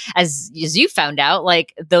 as you found out,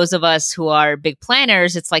 like those of us who are big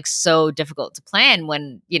planners, it's like so difficult to plan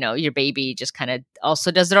when, your baby just kind of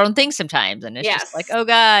also does their own thing sometimes. And it's just like, oh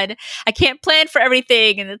God, I can't plan for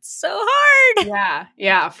everything. And it's so hard.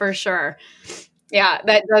 Yeah, for sure. Yeah,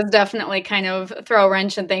 that does definitely kind of throw a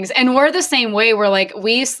wrench in things. And we're the same way. We're like,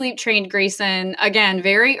 we sleep trained Grayson again,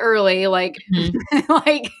 very early, like,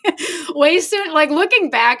 like way soon. Like looking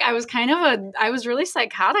back, I was I was really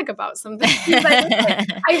psychotic about something.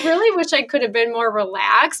 I really wish I could have been more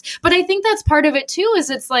relaxed. But I think that's part of it too, is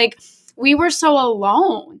it's like, we were so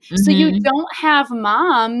alone. So you don't have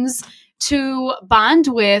moms to bond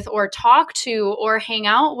with or talk to or hang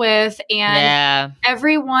out with. And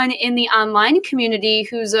everyone in the online community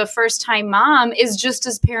who's a first-time mom is just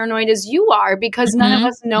as paranoid as you are because none of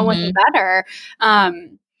us know any better.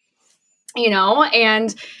 And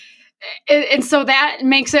so that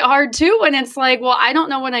makes it hard too when it's like, well, I don't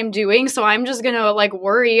know what I'm doing, so I'm just going to like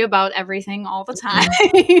worry about everything all the time.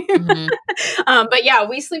 But yeah,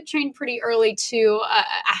 we sleep trained pretty early too.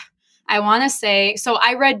 I want to say, so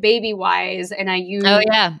I read Baby Wise and I used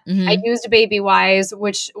Baby Wise,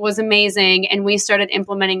 which was amazing. And we started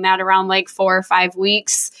implementing that around like 4 or 5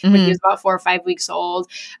 weeks when he was about 4 or 5 weeks old.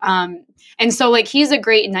 And so like, he's a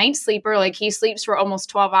great night sleeper. Like he sleeps for almost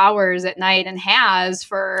 12 hours at night and has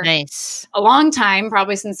for a long time,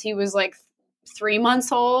 probably since he was like 3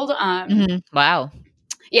 months old. Wow.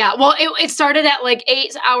 Yeah, well, it started at like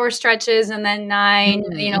 8-hour stretches and then 9,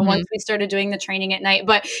 once we started doing the training at night.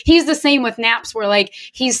 But he's the same with naps where like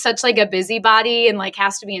he's such like a busybody and like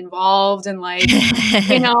has to be involved and like,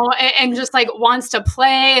 and just like wants to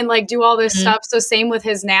play and like do all this stuff. So same with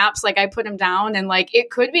his naps. Like I put him down and like it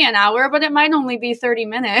could be an hour, but it might only be 30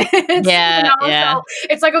 minutes. Yeah. So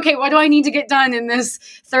it's like, okay, what do I need to get done in this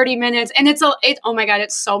 30 minutes? And oh my God,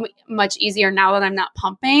 it's so much easier now that I'm not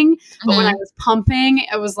pumping. But when I was pumping,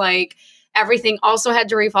 it was like everything also had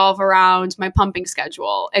to revolve around my pumping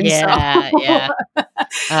schedule. And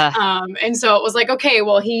and so it was like, okay,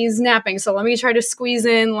 well, he's napping. So let me try to squeeze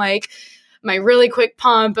in like my really quick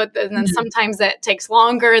pump, but then sometimes that takes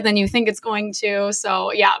longer than you think it's going to.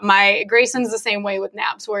 So yeah, my Grayson's the same way with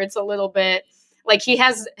naps where it's a little bit like he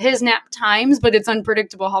has his nap times, but it's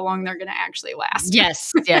unpredictable how long they're going to actually last.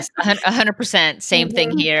 Yes, 100%. Same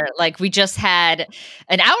thing here. Like we just had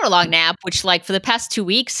an hour-long nap, which like for the past 2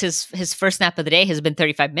 weeks, his first nap of the day has been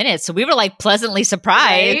 35 minutes. So we were like pleasantly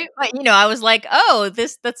surprised. Right? But, I was like, oh,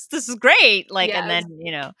 this is great. Like, and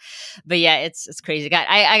then, but yeah, it's crazy. God,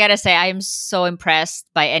 I gotta say, I am so impressed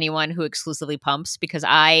by anyone who exclusively pumps because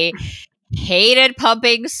I hated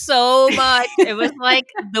pumping so much. It was like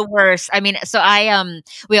the worst. I mean, so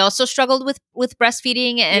we also struggled with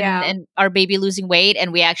breastfeeding and our baby losing weight,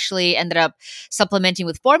 and we actually ended up supplementing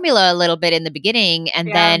with formula a little bit in the beginning, and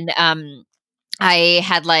then I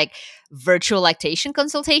had like virtual lactation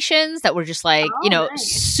consultations that were just like, nice.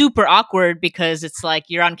 Super awkward because it's like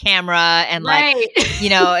you're on camera and like,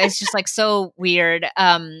 it's just like so weird.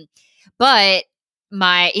 But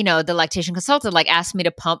the lactation consultant like asked me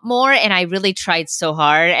to pump more, and I really tried so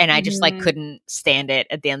hard, and I just like couldn't stand it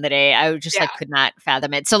at the end of the day. I just like could not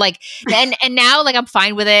fathom it. So like, and now like I'm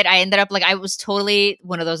fine with it. I ended up like, I was totally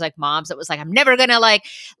one of those like moms that was like, I'm never gonna like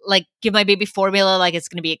give my baby formula. Like it's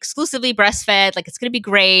gonna be exclusively breastfed. Like it's gonna be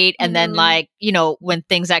great. And then like, when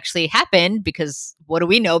things actually happen, because what do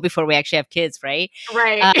we know before we actually have kids, right?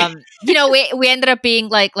 Right. We ended up being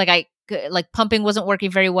like pumping wasn't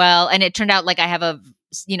working very well, and it turned out like I have a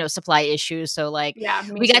supply issue, so like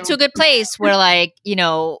we got to a good place where like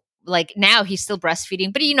like now he's still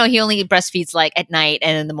breastfeeding, but he only breastfeeds like at night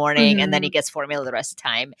and in the morning, and then he gets formula the rest of the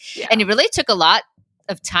time. And it really took a lot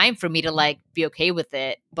of time for me to like be okay with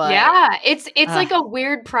it. But it's like a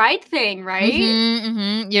weird pride thing, right?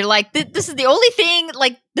 You're like, this is the only thing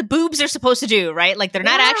like the boobs are supposed to do, right? Like they're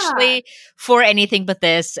not actually for anything but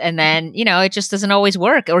this. And then, it just doesn't always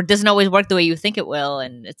work, or doesn't always work the way you think it will.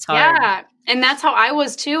 And it's hard. Yeah. And that's how I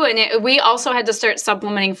was too. And we also had to start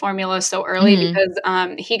supplementing formula so early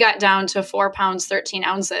because he got down to 4 pounds, 13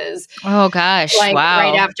 ounces. Oh gosh. Like wow.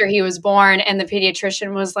 right after he was born. And the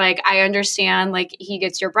pediatrician was like, I understand like he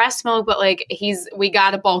gets your breast milk, but like we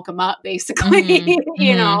got to bulk him up basically,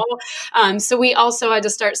 So we also had to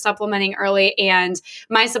start supplementing early, and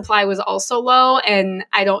my supply was also low. And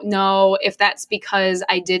I don't know if that's because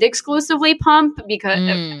I did exclusively pump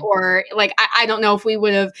or like, I don't know if we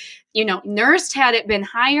would have, nursed had it been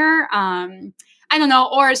higher. I don't know,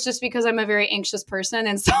 or it's just because I'm a very anxious person.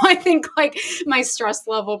 And so I think like my stress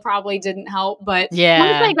level probably didn't help, but once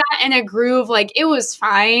I got in a groove, like it was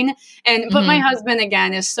fine. But my husband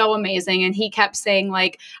again is so amazing. And he kept saying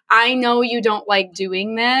like, I know you don't like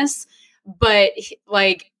doing this, but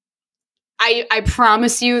like, I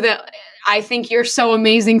promise you that I think you're so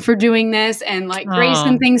amazing for doing this. And like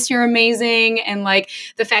Grayson thinks you're amazing. And like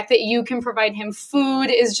the fact that you can provide him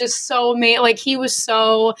food is just so amazing. Like he was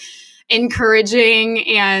so encouraging.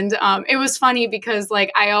 And it was funny because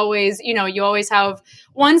like I always, you always have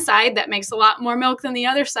one side that makes a lot more milk than the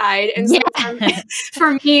other side. And so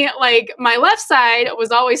for me, like my left side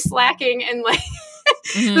was always slacking and like,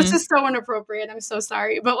 this is so inappropriate. I'm so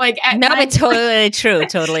sorry. But like at night, it's totally true.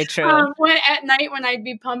 Totally true. At night when I'd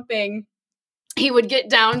be pumping, he would get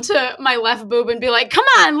down to my left boob and be like, come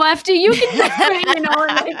on, lefty, you can do it, and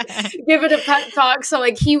like give it a pep talk. So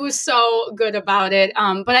like he was so good about it.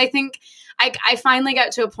 But I think I finally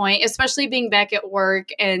got to a point, especially being back at work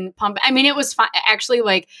and pumping. I mean, it was actually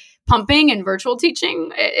like pumping and virtual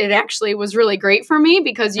teaching. It actually was really great for me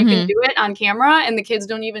because you can do it on camera and the kids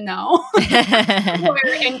don't even know.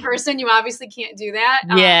 Where in person, you obviously can't do that.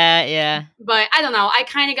 But I don't know. I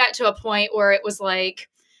kind of got to a point where it was like,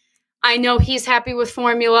 I know he's happy with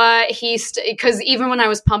formula. Because even when I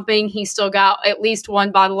was pumping, he still got at least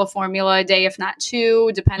 1 bottle of formula a day, if not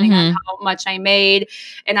 2, depending on how much I made.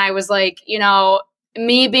 And I was like,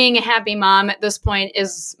 me being a happy mom at this point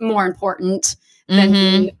is more important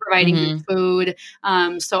than providing him food.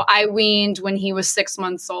 So I weaned when he was 6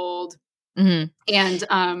 months old. Hmm. And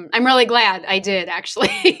I'm really glad I did, actually,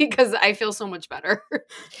 because I feel so much better.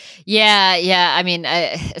 Yeah, yeah. I mean,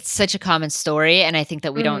 it's such a common story, and I think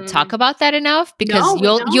that we don't talk Mhm. about that enough because No, we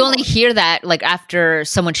you only don't. hear that like after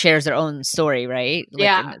someone shares their own story, right? Like,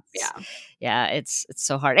 and Yeah, it's yeah. yeah, it's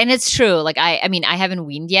so hard, and it's true. Like, I mean, I haven't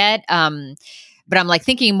weaned yet, but I'm like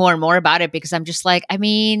thinking more and more about it because I'm just like, I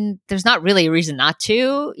mean, there's not really a reason not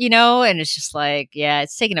to, and it's just like, yeah,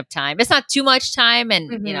 it's taking up time. It's not too much time, and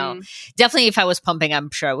Mhm. definitely if I was pumping, I'm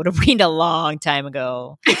sure I would have weaned a long time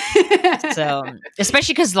ago. So,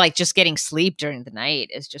 especially because like just getting sleep during the night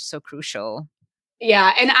is just so crucial.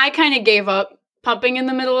 Yeah, and I kinda gave up pumping in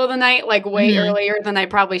the middle of the night, like, way Hmm. earlier than I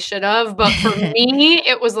probably should have, but for me,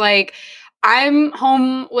 it was like, I'm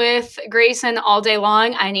home with Grayson all day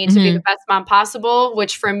long, I need to be the Hmm. best mom possible,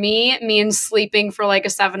 which for me means sleeping for, like, a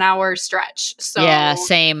 7-hour stretch, Yeah, so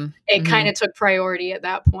same. it Hmm. kinda took priority at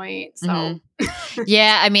that point, Hmm. so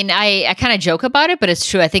Yeah, I mean, I kind of joke about it, but it's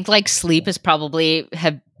true. I think like sleep is probably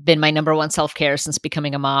have been my number one self care since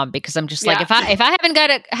becoming a mom because I'm just like yeah. if I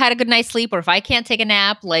haven't had a good night's sleep or if I can't take a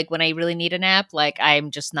nap like when I really need a nap, like I'm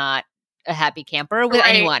just not a happy camper with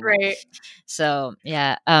Right, anyone. right. So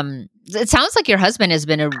yeah, it sounds like your husband has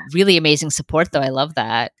been a really amazing support, though. I love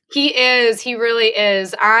that. He is, he really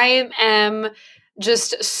is. I am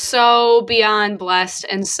just so beyond blessed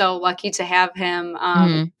and so lucky to have him.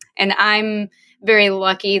 Hmm. And I'm very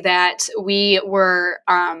lucky that we were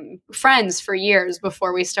friends for years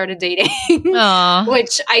before we started dating, Oh.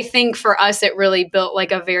 which I think for us, it really built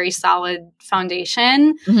like a very solid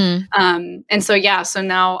foundation. Hmm. And so, yeah, so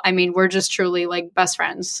now, I mean, we're just truly like best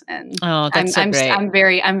friends and Oh, that's so great.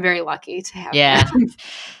 I'm very lucky to have Yeah.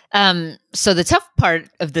 him. So the tough part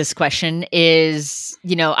of this question is,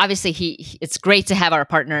 obviously it's great to have our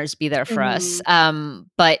partners be there for us. Mhm.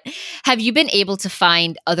 But have you been able to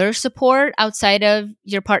find other support outside of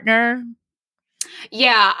your partner?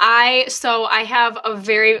 Yeah, I have a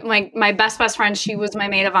very my best friend, she was my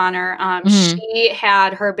maid of honor. Hmm. She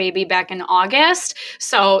had her baby back in August.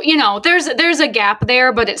 So, there's a gap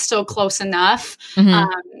there, but it's still close enough um, Hmm.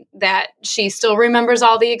 that she still remembers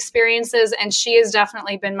all the experiences, and she has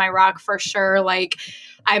definitely been my rock for sure. Like,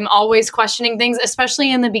 I'm always questioning things,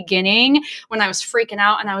 especially in the beginning when I was freaking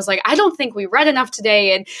out and I was like, I don't think we read enough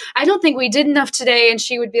today and I don't think we did enough today. And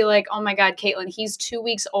she would be like, oh my God, Caitlin, he's 2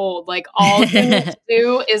 weeks old. Like, all you need to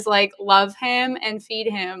do is like love him and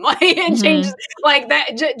feed him, like, and change Hmm. like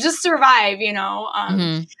that, just survive.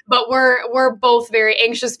 Hmm. But we're both very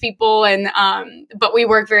anxious people, and but we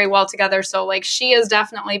work very well together. So like, she has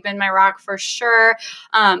definitely been my rock for sure.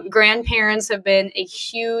 Grandparents have been a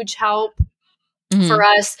huge help for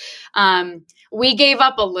Hmm. us. We gave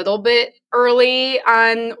up a little bit early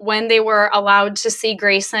on when they were allowed to see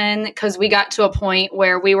Grayson because we got to a point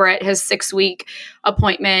where we were at his 6 week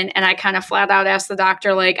appointment, and I kind of flat out asked the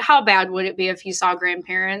doctor, like, how bad would it be if he saw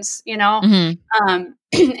grandparents, Hmm.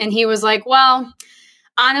 and he was like, well,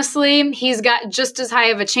 honestly, he's got just as high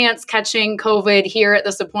of a chance catching COVID here at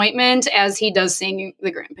this appointment as he does seeing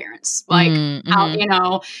the grandparents. Like, Hmm. out,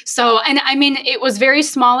 Hmm. So, and I mean, it was very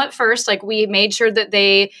small at first. Like, we made sure that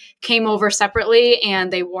they came over separately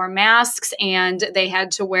and they wore masks and they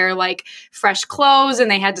had to wear like fresh clothes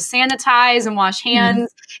and they had to sanitize and wash Hmm.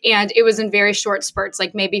 hands. And it was in very short spurts,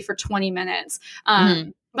 like maybe for 20 minutes. Hmm.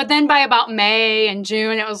 But then by about May and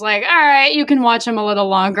June, it was like, all right, you can watch them a little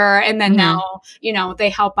longer. And then Hmm. now, they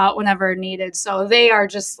help out whenever needed. So they are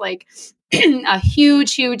just like a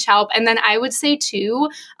huge, huge help. And then I would say too,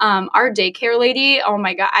 our daycare lady, oh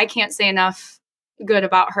my God, I can't say enough good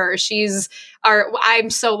about her. I'm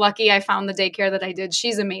so lucky I found the daycare that I did.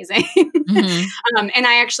 She's amazing. Hmm. And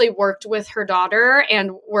I actually worked with her daughter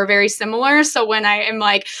and we're very similar. So when I am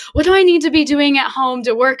like, what do I need to be doing at home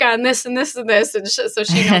to work on this and this and this? And so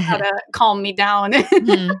she knows how to calm me down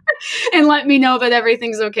Hmm. and let me know that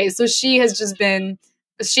everything's okay. So she has just been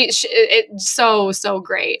it's so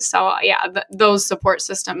great. So yeah, those support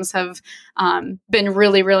systems have been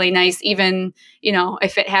really, really nice. Even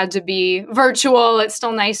if it had to be virtual, it's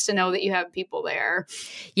still nice to know that you have people there.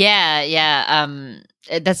 Yeah, yeah.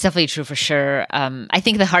 That's definitely true for sure. I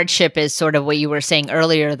think the hardship is sort of what you were saying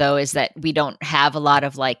earlier, though, is that we don't have a lot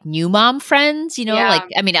of like new mom friends, Like, Yeah,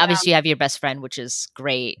 I mean, yeah, obviously you have your best friend, which is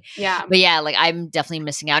great. yeah. But yeah, like I'm definitely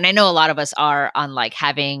missing out. And I know a lot of us are on like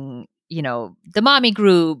having, the mommy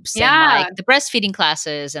groups and Yeah, like the breastfeeding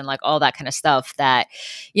classes and like all that kind of stuff that,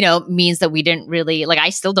 means that we didn't really like, I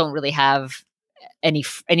still don't really have any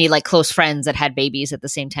like close friends that had babies at the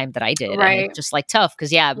same time that I did, and it's right. just like tough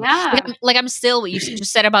because yeah, Yeah. I'm still what you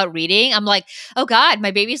just said about reading. I'm like, oh God,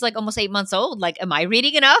 my baby's like almost 8 months old. Like, am I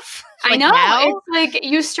reading enough? I Like know. now? It's like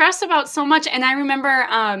you stress about so much. And I remember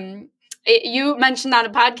you mentioned on a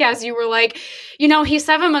podcast, you were like, he's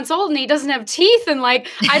 7 months old and he doesn't have teeth. And like,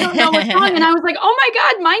 I don't know what's wrong. And I was like, oh my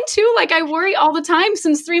God, mine too. Like I worry all the time.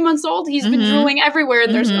 Since 3 months old, he's been drooling everywhere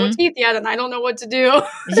and there's no teeth yet. And I don't know what to do.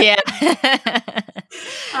 Yeah.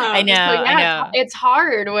 I know. So I know. It's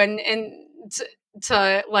hard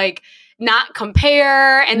to like not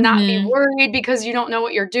compare and not be worried because you don't know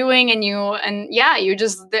what you're doing. And you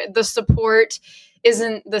just, the support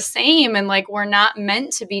isn't the same. And like, we're not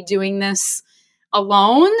meant to be doing this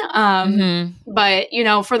alone. But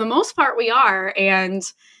for the most part we are. And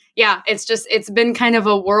yeah, it's been kind of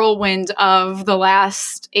a whirlwind of the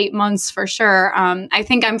last 8 months for sure. I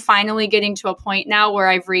think I'm finally getting to a point now where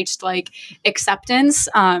I've reached like acceptance.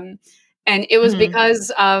 And it was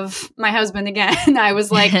because of my husband again. I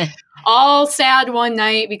was like all sad one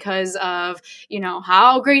night because of,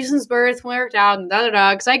 how Grayson's birth worked out and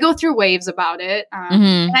because I go through waves about it.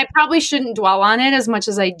 And I probably shouldn't dwell on it as much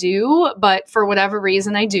as I do, but for whatever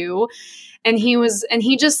reason I do. And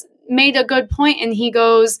he just made a good point and he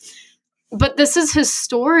goes, but this is his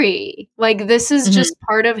story. Like, this is just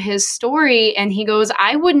part of his story. And he goes,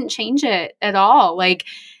 I wouldn't change it at all. Like,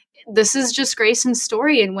 this is just Grayson's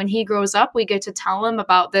story. And when he grows up, we get to tell him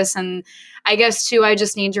about this. And I guess too, I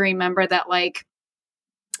just need to remember that like,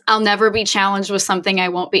 I'll never be challenged with something I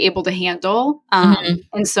won't be able to handle.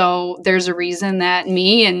 And so there's a reason that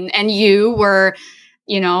me and you were,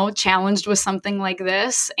 challenged with something like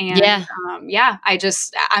this. And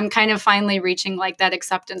I'm kind of finally reaching like that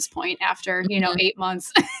acceptance point after, 8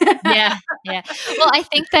 months. Yeah. Well, I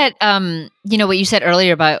think that, what you said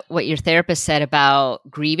earlier about what your therapist said about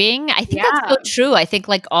grieving, I think that's so true. I think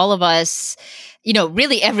like all of us,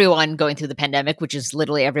 really everyone going through the pandemic, which is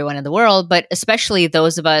literally everyone in the world, but especially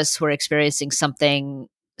those of us who are experiencing something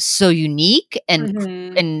so unique and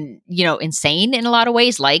insane in a lot of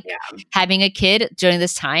ways, like having a kid during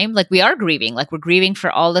this time. Like we are grieving, like we're grieving for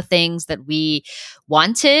all the things that we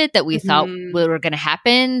wanted, that we thought were going to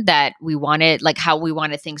happen, that we wanted, like how we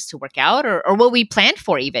wanted things to work out, or what we planned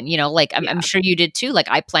for even, I'm sure you did too. Like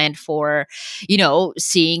I planned for,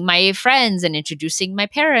 seeing my friends and introducing my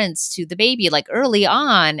parents to the baby like early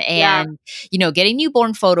on, and, getting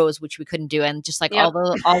newborn photos, which we couldn't do. And just like all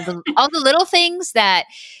the little things that,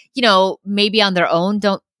 maybe on their own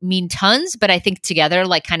don't mean tons, but I think together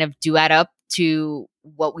like kind of do add up to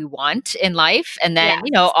what we want in life. And then,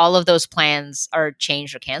 all of those plans are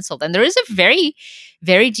changed or canceled. And there is a very,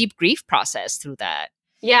 very deep grief process through that.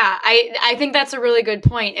 Yeah, I think that's a really good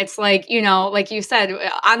point. It's like, like you said,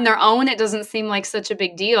 on their own, it doesn't seem like such a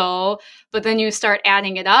big deal, but then you start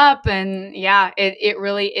adding it up and it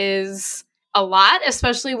really is a lot,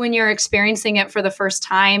 especially when you're experiencing it for the first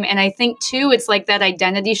time. And I think too, it's like that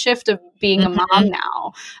identity shift of being a mom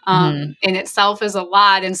now in itself is a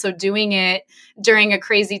lot. And so doing it during a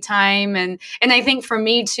crazy time. And I think for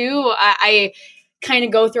me too, I kind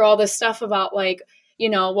of go through all this stuff about like,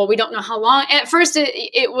 well, we don't know how long. At first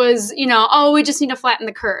it was, we just need to flatten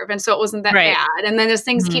the curve. And so it wasn't that bad. And then as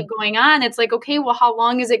things keep going on, it's like, okay, well, how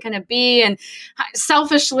long is it going to be? And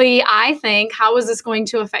selfishly, I think, how is this going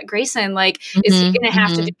to affect Grayson? Like, is he going to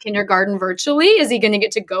have to do kindergarten virtually? Is he going to get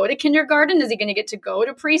to go to kindergarten? Is he going to get to go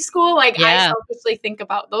to preschool? Like, I selfishly think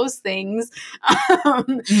about those things,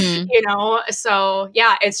 so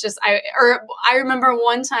it's just, I remember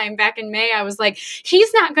one time back in May, I was like,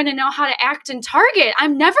 he's not going to know how to act in Target.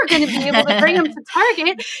 I'm never going to be able to bring him to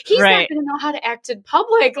Target. He's not going to know how to act in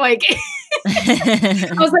public. Like, I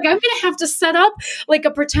was like, I'm going to have to set up like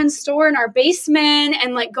a pretend store in our basement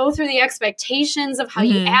and like go through the expectations of how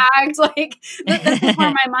you act. Like, that's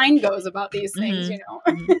where my mind goes about these things,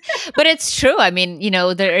 But it's true. I mean,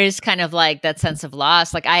 there is kind of like that sense of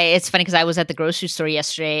loss. Like it's funny because I was at the grocery store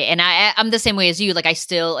yesterday and I'm the same way as you. Like I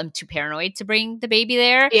still am too paranoid to bring the baby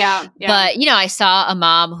there. Yeah. But, I saw a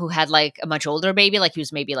mom who had like a much older baby, like he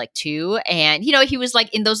was maybe like 2. And, he was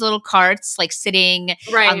like in those little carts, like sitting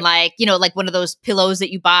on like, like one of those pillows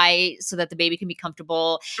that you buy so that the baby can be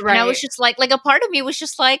comfortable. And I was just like a part of me was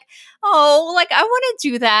just like, oh, like I want to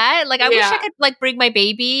do that. Like I wish I could like bring my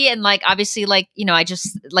baby. And like, obviously like, I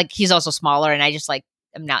just like, he's also smaller and I just like,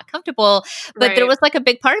 I'm not comfortable, but there was like a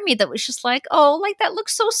big part of me that was just like, oh, like that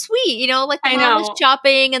looks so sweet, like the mom is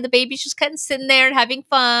shopping and the baby's just kind of sitting there and having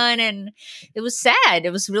fun, and it was sad.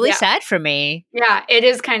 It was really sad for me. Yeah, it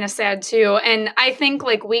is kind of sad too, and I think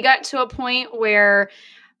like we got to a point where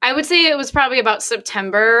I would say it was probably about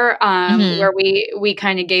September where we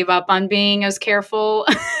kind of gave up on being as careful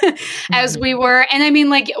as we were. And I mean,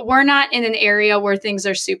 like, we're not in an area where things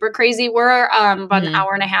are super crazy. We're about an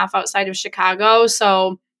hour and a half outside of Chicago.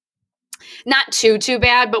 So not too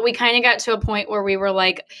bad, but we kind of got to a point where we were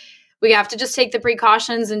like, we have to just take the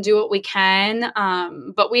precautions and do what we can.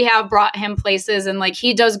 But we have brought him places, and like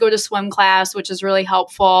he does go to swim class, which is really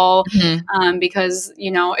helpful because,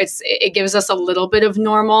 you know, it gives us a little bit of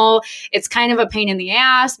normal. It's kind of a pain in the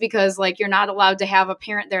ass because like you're not allowed to have a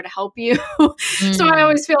parent there to help you. So I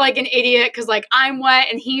always feel like an idiot because like I'm wet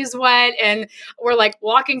and he's wet and we're like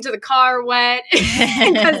walking to the car wet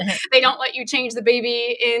because they don't let you change the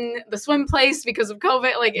baby in the swim place because of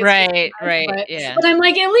COVID. Like, it's right. But I'm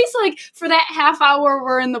like, at least like for that half hour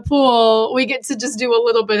we're in the pool, we get to just do a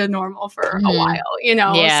little bit of normal for a while, you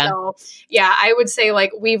know? Yeah. So yeah, I would say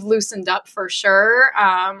like we've loosened up for sure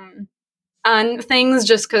on things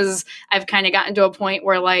just because I've kind of gotten to a point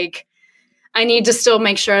where like, I need to still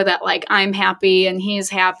make sure that like I'm happy and he's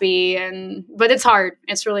happy, but it's hard.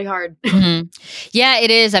 It's really hard. Yeah,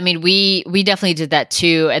 it is. I mean, we definitely did that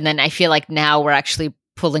too. And then I feel like now we're actually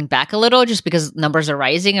pulling back a little just because numbers are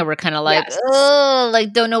rising and we're kind of like, oh,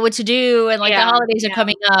 like don't know what to do. And like the holidays are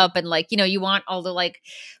coming up and like, you know, you want all the like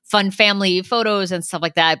fun family photos and stuff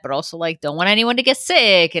like that, but also like don't want anyone to get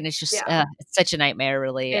sick. And it's just, it's such a nightmare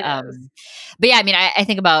really. But yeah, I mean, I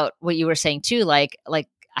think about what you were saying too, like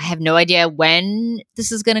I have no idea when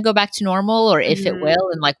this is going to go back to normal or if it will,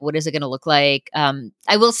 and like, what is it going to look like?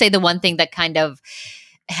 I will say the one thing that kind of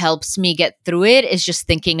helps me get through it is just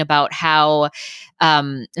thinking about how,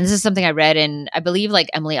 and this is something I read in, I believe like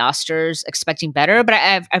Emily Oster's Expecting Better, but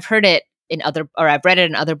I've heard it I've read it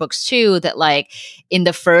in other books too, that like in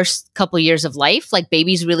the first couple years of life, like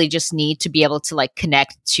babies really just need to be able to like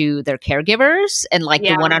connect to their caregivers, and like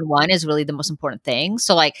the one-on-one is really the most important thing.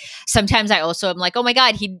 So like sometimes I also am like, oh my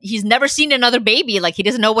God, he's never seen another baby. Like he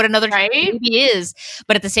doesn't know what another baby is.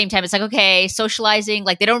 But at the same time, it's like, okay, socializing,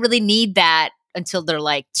 like they don't really need that until they're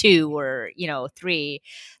like 2 or, you know, 3.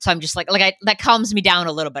 So I'm just like that calms me down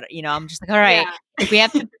a little bit. You know, I'm just like, all right, if we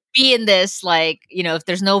have to be in this, like, you know, if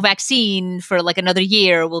there's no vaccine for like another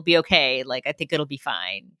year, we'll be okay. Like, I think it'll be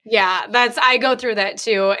fine. Yeah, I go through that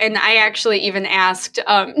too. And I actually even asked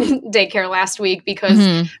daycare last week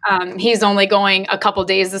because he's only going a couple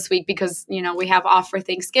days this week because, you know, we have off for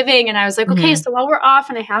Thanksgiving. And I was like, okay, so while we're off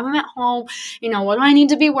and I have him at home, you know, what do I need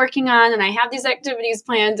to be working on? And I have these activities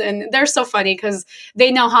planned, and they're so funny because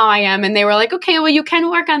they know how I am. And they were like, okay, well, you can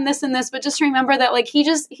work on this and this, but just remember that like, he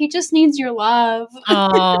just needs your love.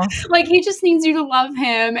 Like he just needs you to love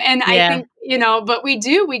him. And I think, you know, but we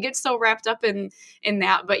get so wrapped up in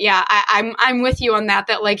that. But yeah, I'm with you on that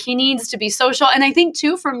like he needs to be social. And I think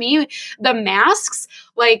too, for me, the masks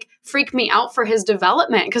like freak me out for his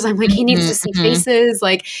development because I'm like, he needs to see faces,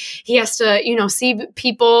 like he has to, you know, see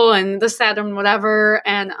people and this, that, and whatever.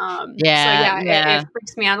 And it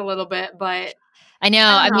freaks me out a little bit, but I know.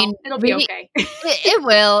 I mean, it'll be okay. It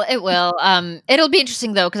will. It'll be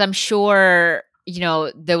interesting though, because I'm sure, you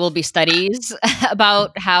know, there will be studies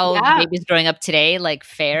about how babies growing up today like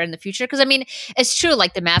fare in the future. Because I mean, it's true,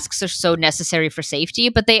 like the masks are so necessary for safety,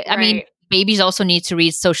 but I mean, babies also need to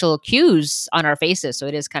read social cues on our faces. So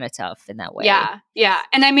it is kind of tough in that way. Yeah. Yeah.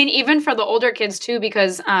 And I mean, even for the older kids too,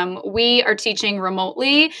 because we are teaching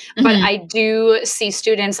remotely, but I do see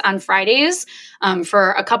students on Fridays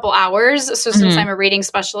for a couple hours. So since I'm a reading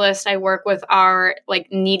specialist, I work with our like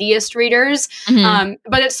neediest readers.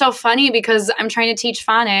 But it's so funny because I'm trying to teach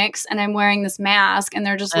phonics and I'm wearing this mask and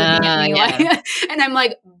they're just looking at me like, and I'm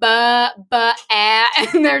like,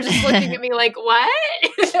 and they're just looking at me like, what?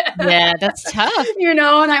 Yeah, that's tough. You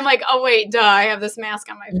know, and I'm like, oh wait, duh, I have this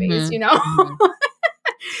mask on my face, you know?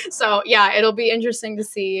 So yeah, it'll be interesting to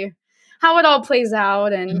see how it all plays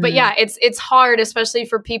out. And but yeah, it's hard, especially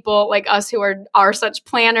for people like us who are such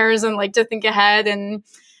planners and like to think ahead, and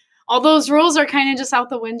all those rules are kind of just out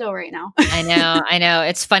the window right now. I know.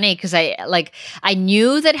 It's funny because I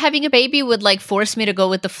knew that having a baby would like force me to go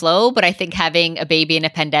with the flow, but I think having a baby in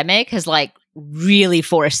a pandemic has like really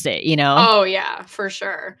forced it, you know? Oh yeah, for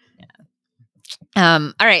sure.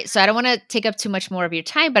 All right. So I don't want to take up too much more of your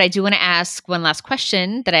time, but I do want to ask one last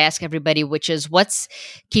question that I ask everybody, which is what's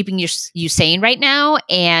keeping you sane right now?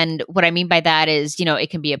 And what I mean by that is, you know, it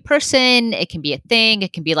can be a person, it can be a thing,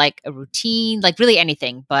 it can be like a routine, like really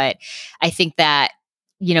anything. But I think that,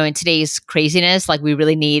 you know, in today's craziness, like we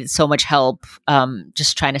really need so much help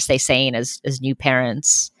just trying to stay sane as new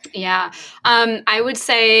parents. Yeah. I would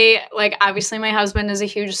say like, obviously my husband is a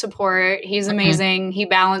huge support. He's amazing. He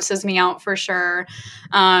balances me out for sure.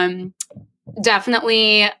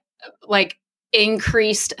 Definitely like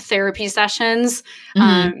increased therapy sessions.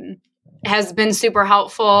 Has been super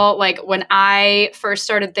helpful. Like when I first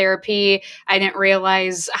started therapy, I didn't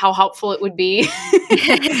realize how helpful it would be.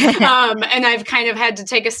 And I've kind of had to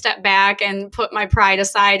take a step back and put my pride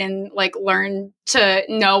aside and like learn to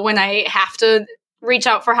know when I have to reach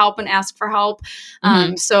out for help and ask for help.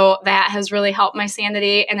 So that has really helped my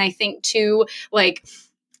sanity. And I think too, like,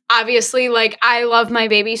 obviously, like, I love my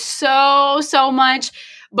baby so much,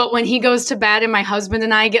 but when he goes to bed and my husband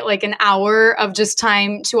and I get like an hour of just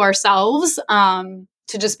time to ourselves,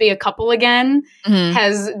 to just be a couple again,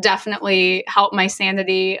 has definitely helped my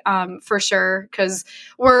sanity, for sure. Cause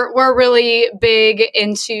we're really big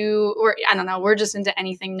into, we're just into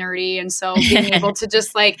anything nerdy. And so being able to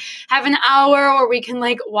just like have an hour where we can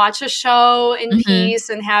like watch a show in peace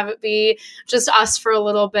and have it be just us for a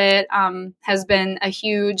little bit, has been a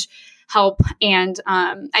huge help. And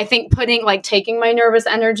I think taking my nervous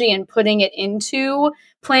energy and putting it into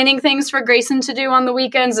planning things for Grayson to do on the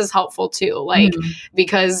weekends is helpful too. Like,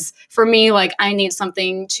 because for me, like, I need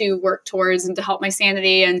something to work towards and to help my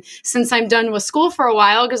sanity. And since I'm done with school for a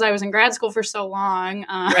while, because I was in grad school for so long,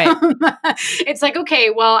 it's like,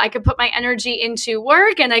 okay, well, I can put my energy into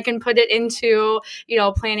work and I can put it into,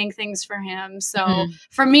 planning things for him. So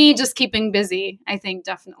for me, just keeping busy, I think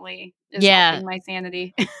definitely is helping my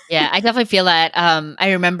sanity. Yeah, I definitely feel that.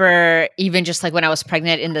 I remember even just like when I was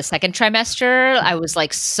pregnant in the second trimester, I was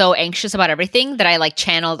like so anxious about everything that I like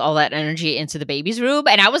channeled all that energy into the baby's room.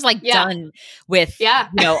 And I was like done with,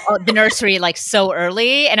 the nursery like so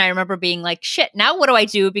early. And I remember being like, shit, now what do I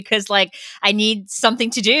do? Because like I need something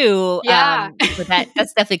to do. But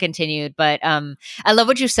that's definitely continued. But I love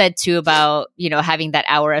what you said too about, having that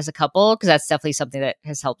hour as a couple, because that's definitely something that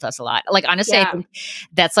has helped us a lot. Like, honestly, I think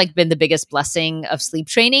that's like been the biggest blessing of sleep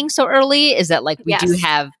training so early, is that like we do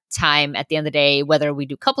have time at the end of the day, whether we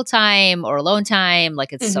do couple time or alone time.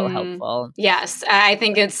 Like, it's so helpful. Yes, I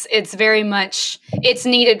think it's very much, it's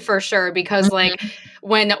needed for sure, because like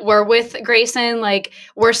when we're with Grayson, like,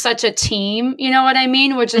 we're such a team, you know what I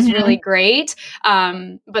mean? Which is really great.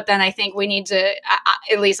 But then I think we need to,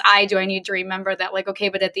 at least I need to remember that, like, okay,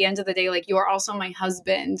 but at the end of the day, like, you're also my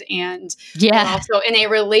husband, and we're also in a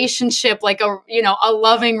relationship, like a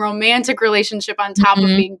loving romantic relationship on top of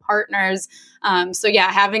being partners. So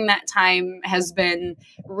having that time has been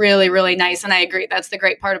really, really nice. And I agree. That's the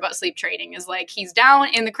great part about sleep training, is like, he's down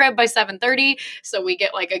in the crib by 7:30. So we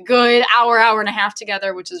get like a good hour and a half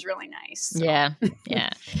together, which is really nice. So. Yeah.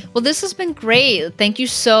 Well, this has been great. Thank you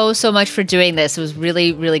so much for doing this. It was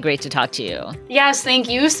really, really great to talk to you. Yes. Thank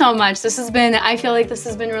you so much. I feel like this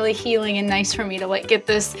has been really healing and nice for me to like get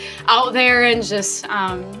this out there and just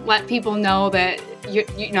let people know that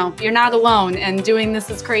you're not alone, and doing this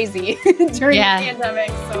is crazy during the pandemic.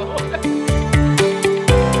 So.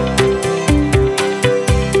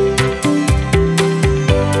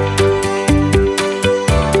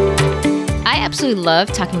 I absolutely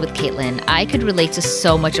love talking with Caitlin. I could relate to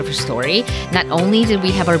so much of her story. Not only did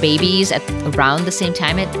we have our babies at around the same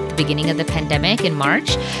time at the beginning of the pandemic in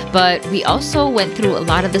March, but we also went through a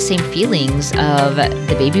lot of the same feelings of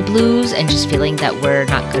the baby blues and just feeling that we're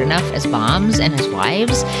not good enough as moms and as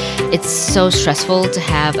wives. It's so stressful to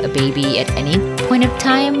have a baby at any point of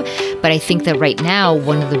time. But I think that right now,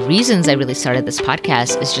 one of the reasons I really started this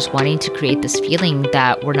podcast is just wanting to create this feeling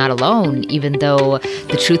that we're not alone, even though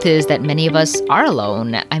the truth is that many of us are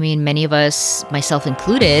alone. I mean, many of us, myself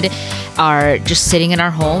included, are just sitting in our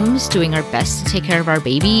homes, doing our best to take care of our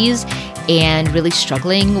babies, and really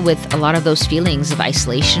struggling with a lot of those feelings of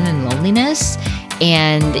isolation and loneliness.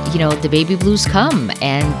 And, the baby blues come.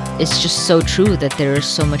 And it's just so true that there's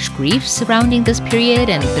so much grief surrounding this period.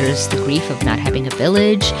 And there's the grief of not having a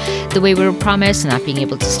village the way we were promised, and not being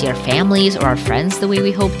able to see our families or our friends the way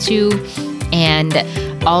we hope to. And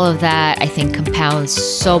all of that, I think, compounds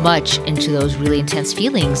so much into those really intense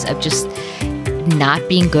feelings of just not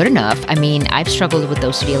being good enough. I mean, I've struggled with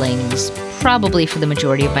those feelings probably for the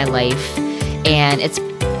majority of my life. And it's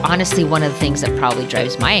honestly one of the things that probably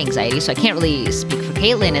drives my anxiety. So I can't really speak for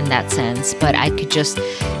Caitlin in that sense, but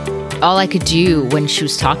all I could do when she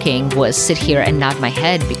was talking was sit here and nod my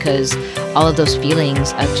head, because all of those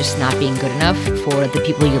feelings of just not being good enough for the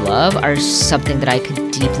people you love are something that I could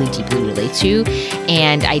deeply, deeply relate to.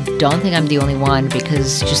 And I don't think I'm the only one,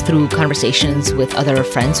 because just through conversations with other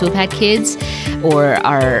friends who have had kids or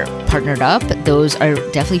are partnered up, those are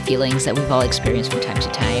definitely feelings that we've all experienced from time to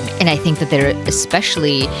time. And I think that they're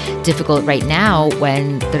especially difficult right now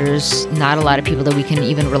when there's not a lot of people that we can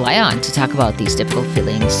even rely on to talk about these difficult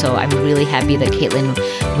feelings. So I'm really happy that Caitlin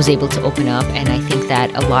was able to open up. And I think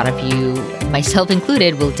that a lot of you, myself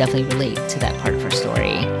included, will definitely relate to that part of her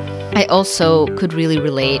story. I also could really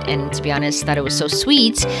relate, and to be honest, thought it was so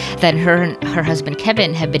sweet that her and her husband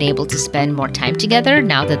Kevin have been able to spend more time together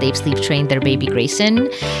now that they've sleep trained their baby Grayson.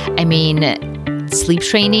 I mean, sleep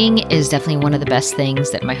training is definitely one of the best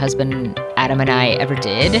things that my husband Adam and I ever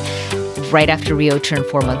did. Right after Rio turned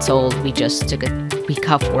 4 months old, we just took a week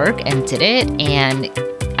off work and did it. And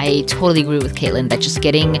I totally agree with Caitlin that just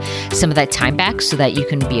getting some of that time back so that you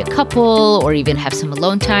can be a couple or even have some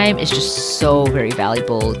alone time is just so very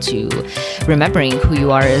valuable to remembering who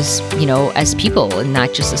you are as, as people and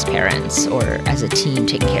not just as parents or as a team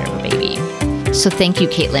taking care of a baby. So thank you,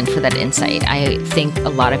 Caitlin, for that insight. I think a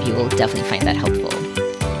lot of you will definitely find that helpful.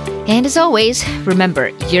 And as always,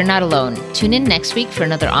 remember, you're not alone. Tune in next week for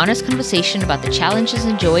another honest conversation about the challenges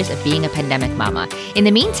and joys of being a pandemic mama. In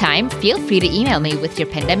the meantime, feel free to email me with your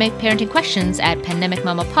pandemic parenting questions at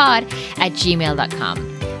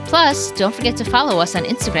pandemicmamapod@gmail.com. Plus, don't forget to follow us on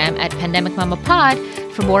Instagram at pandemicmamapod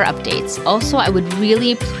for more updates. Also, I would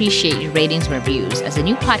really appreciate your ratings and reviews. As a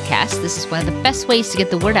new podcast, this is one of the best ways to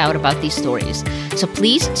get the word out about these stories. So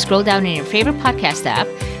please scroll down in your favorite podcast app,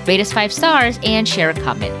 rate us 5 stars, and share a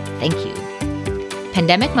comment. Thank you.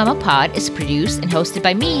 Pandemic Mama Pod is produced and hosted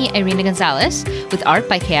by me, Irina Gonzalez, with art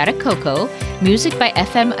by Chaotic Coco, music by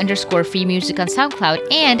FM_free music on SoundCloud,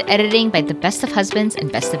 and editing by the Best of Husbands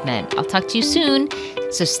and Best of Men. I'll talk to you soon.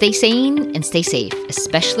 So stay sane and stay safe,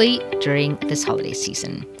 especially during this holiday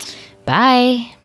season. Bye.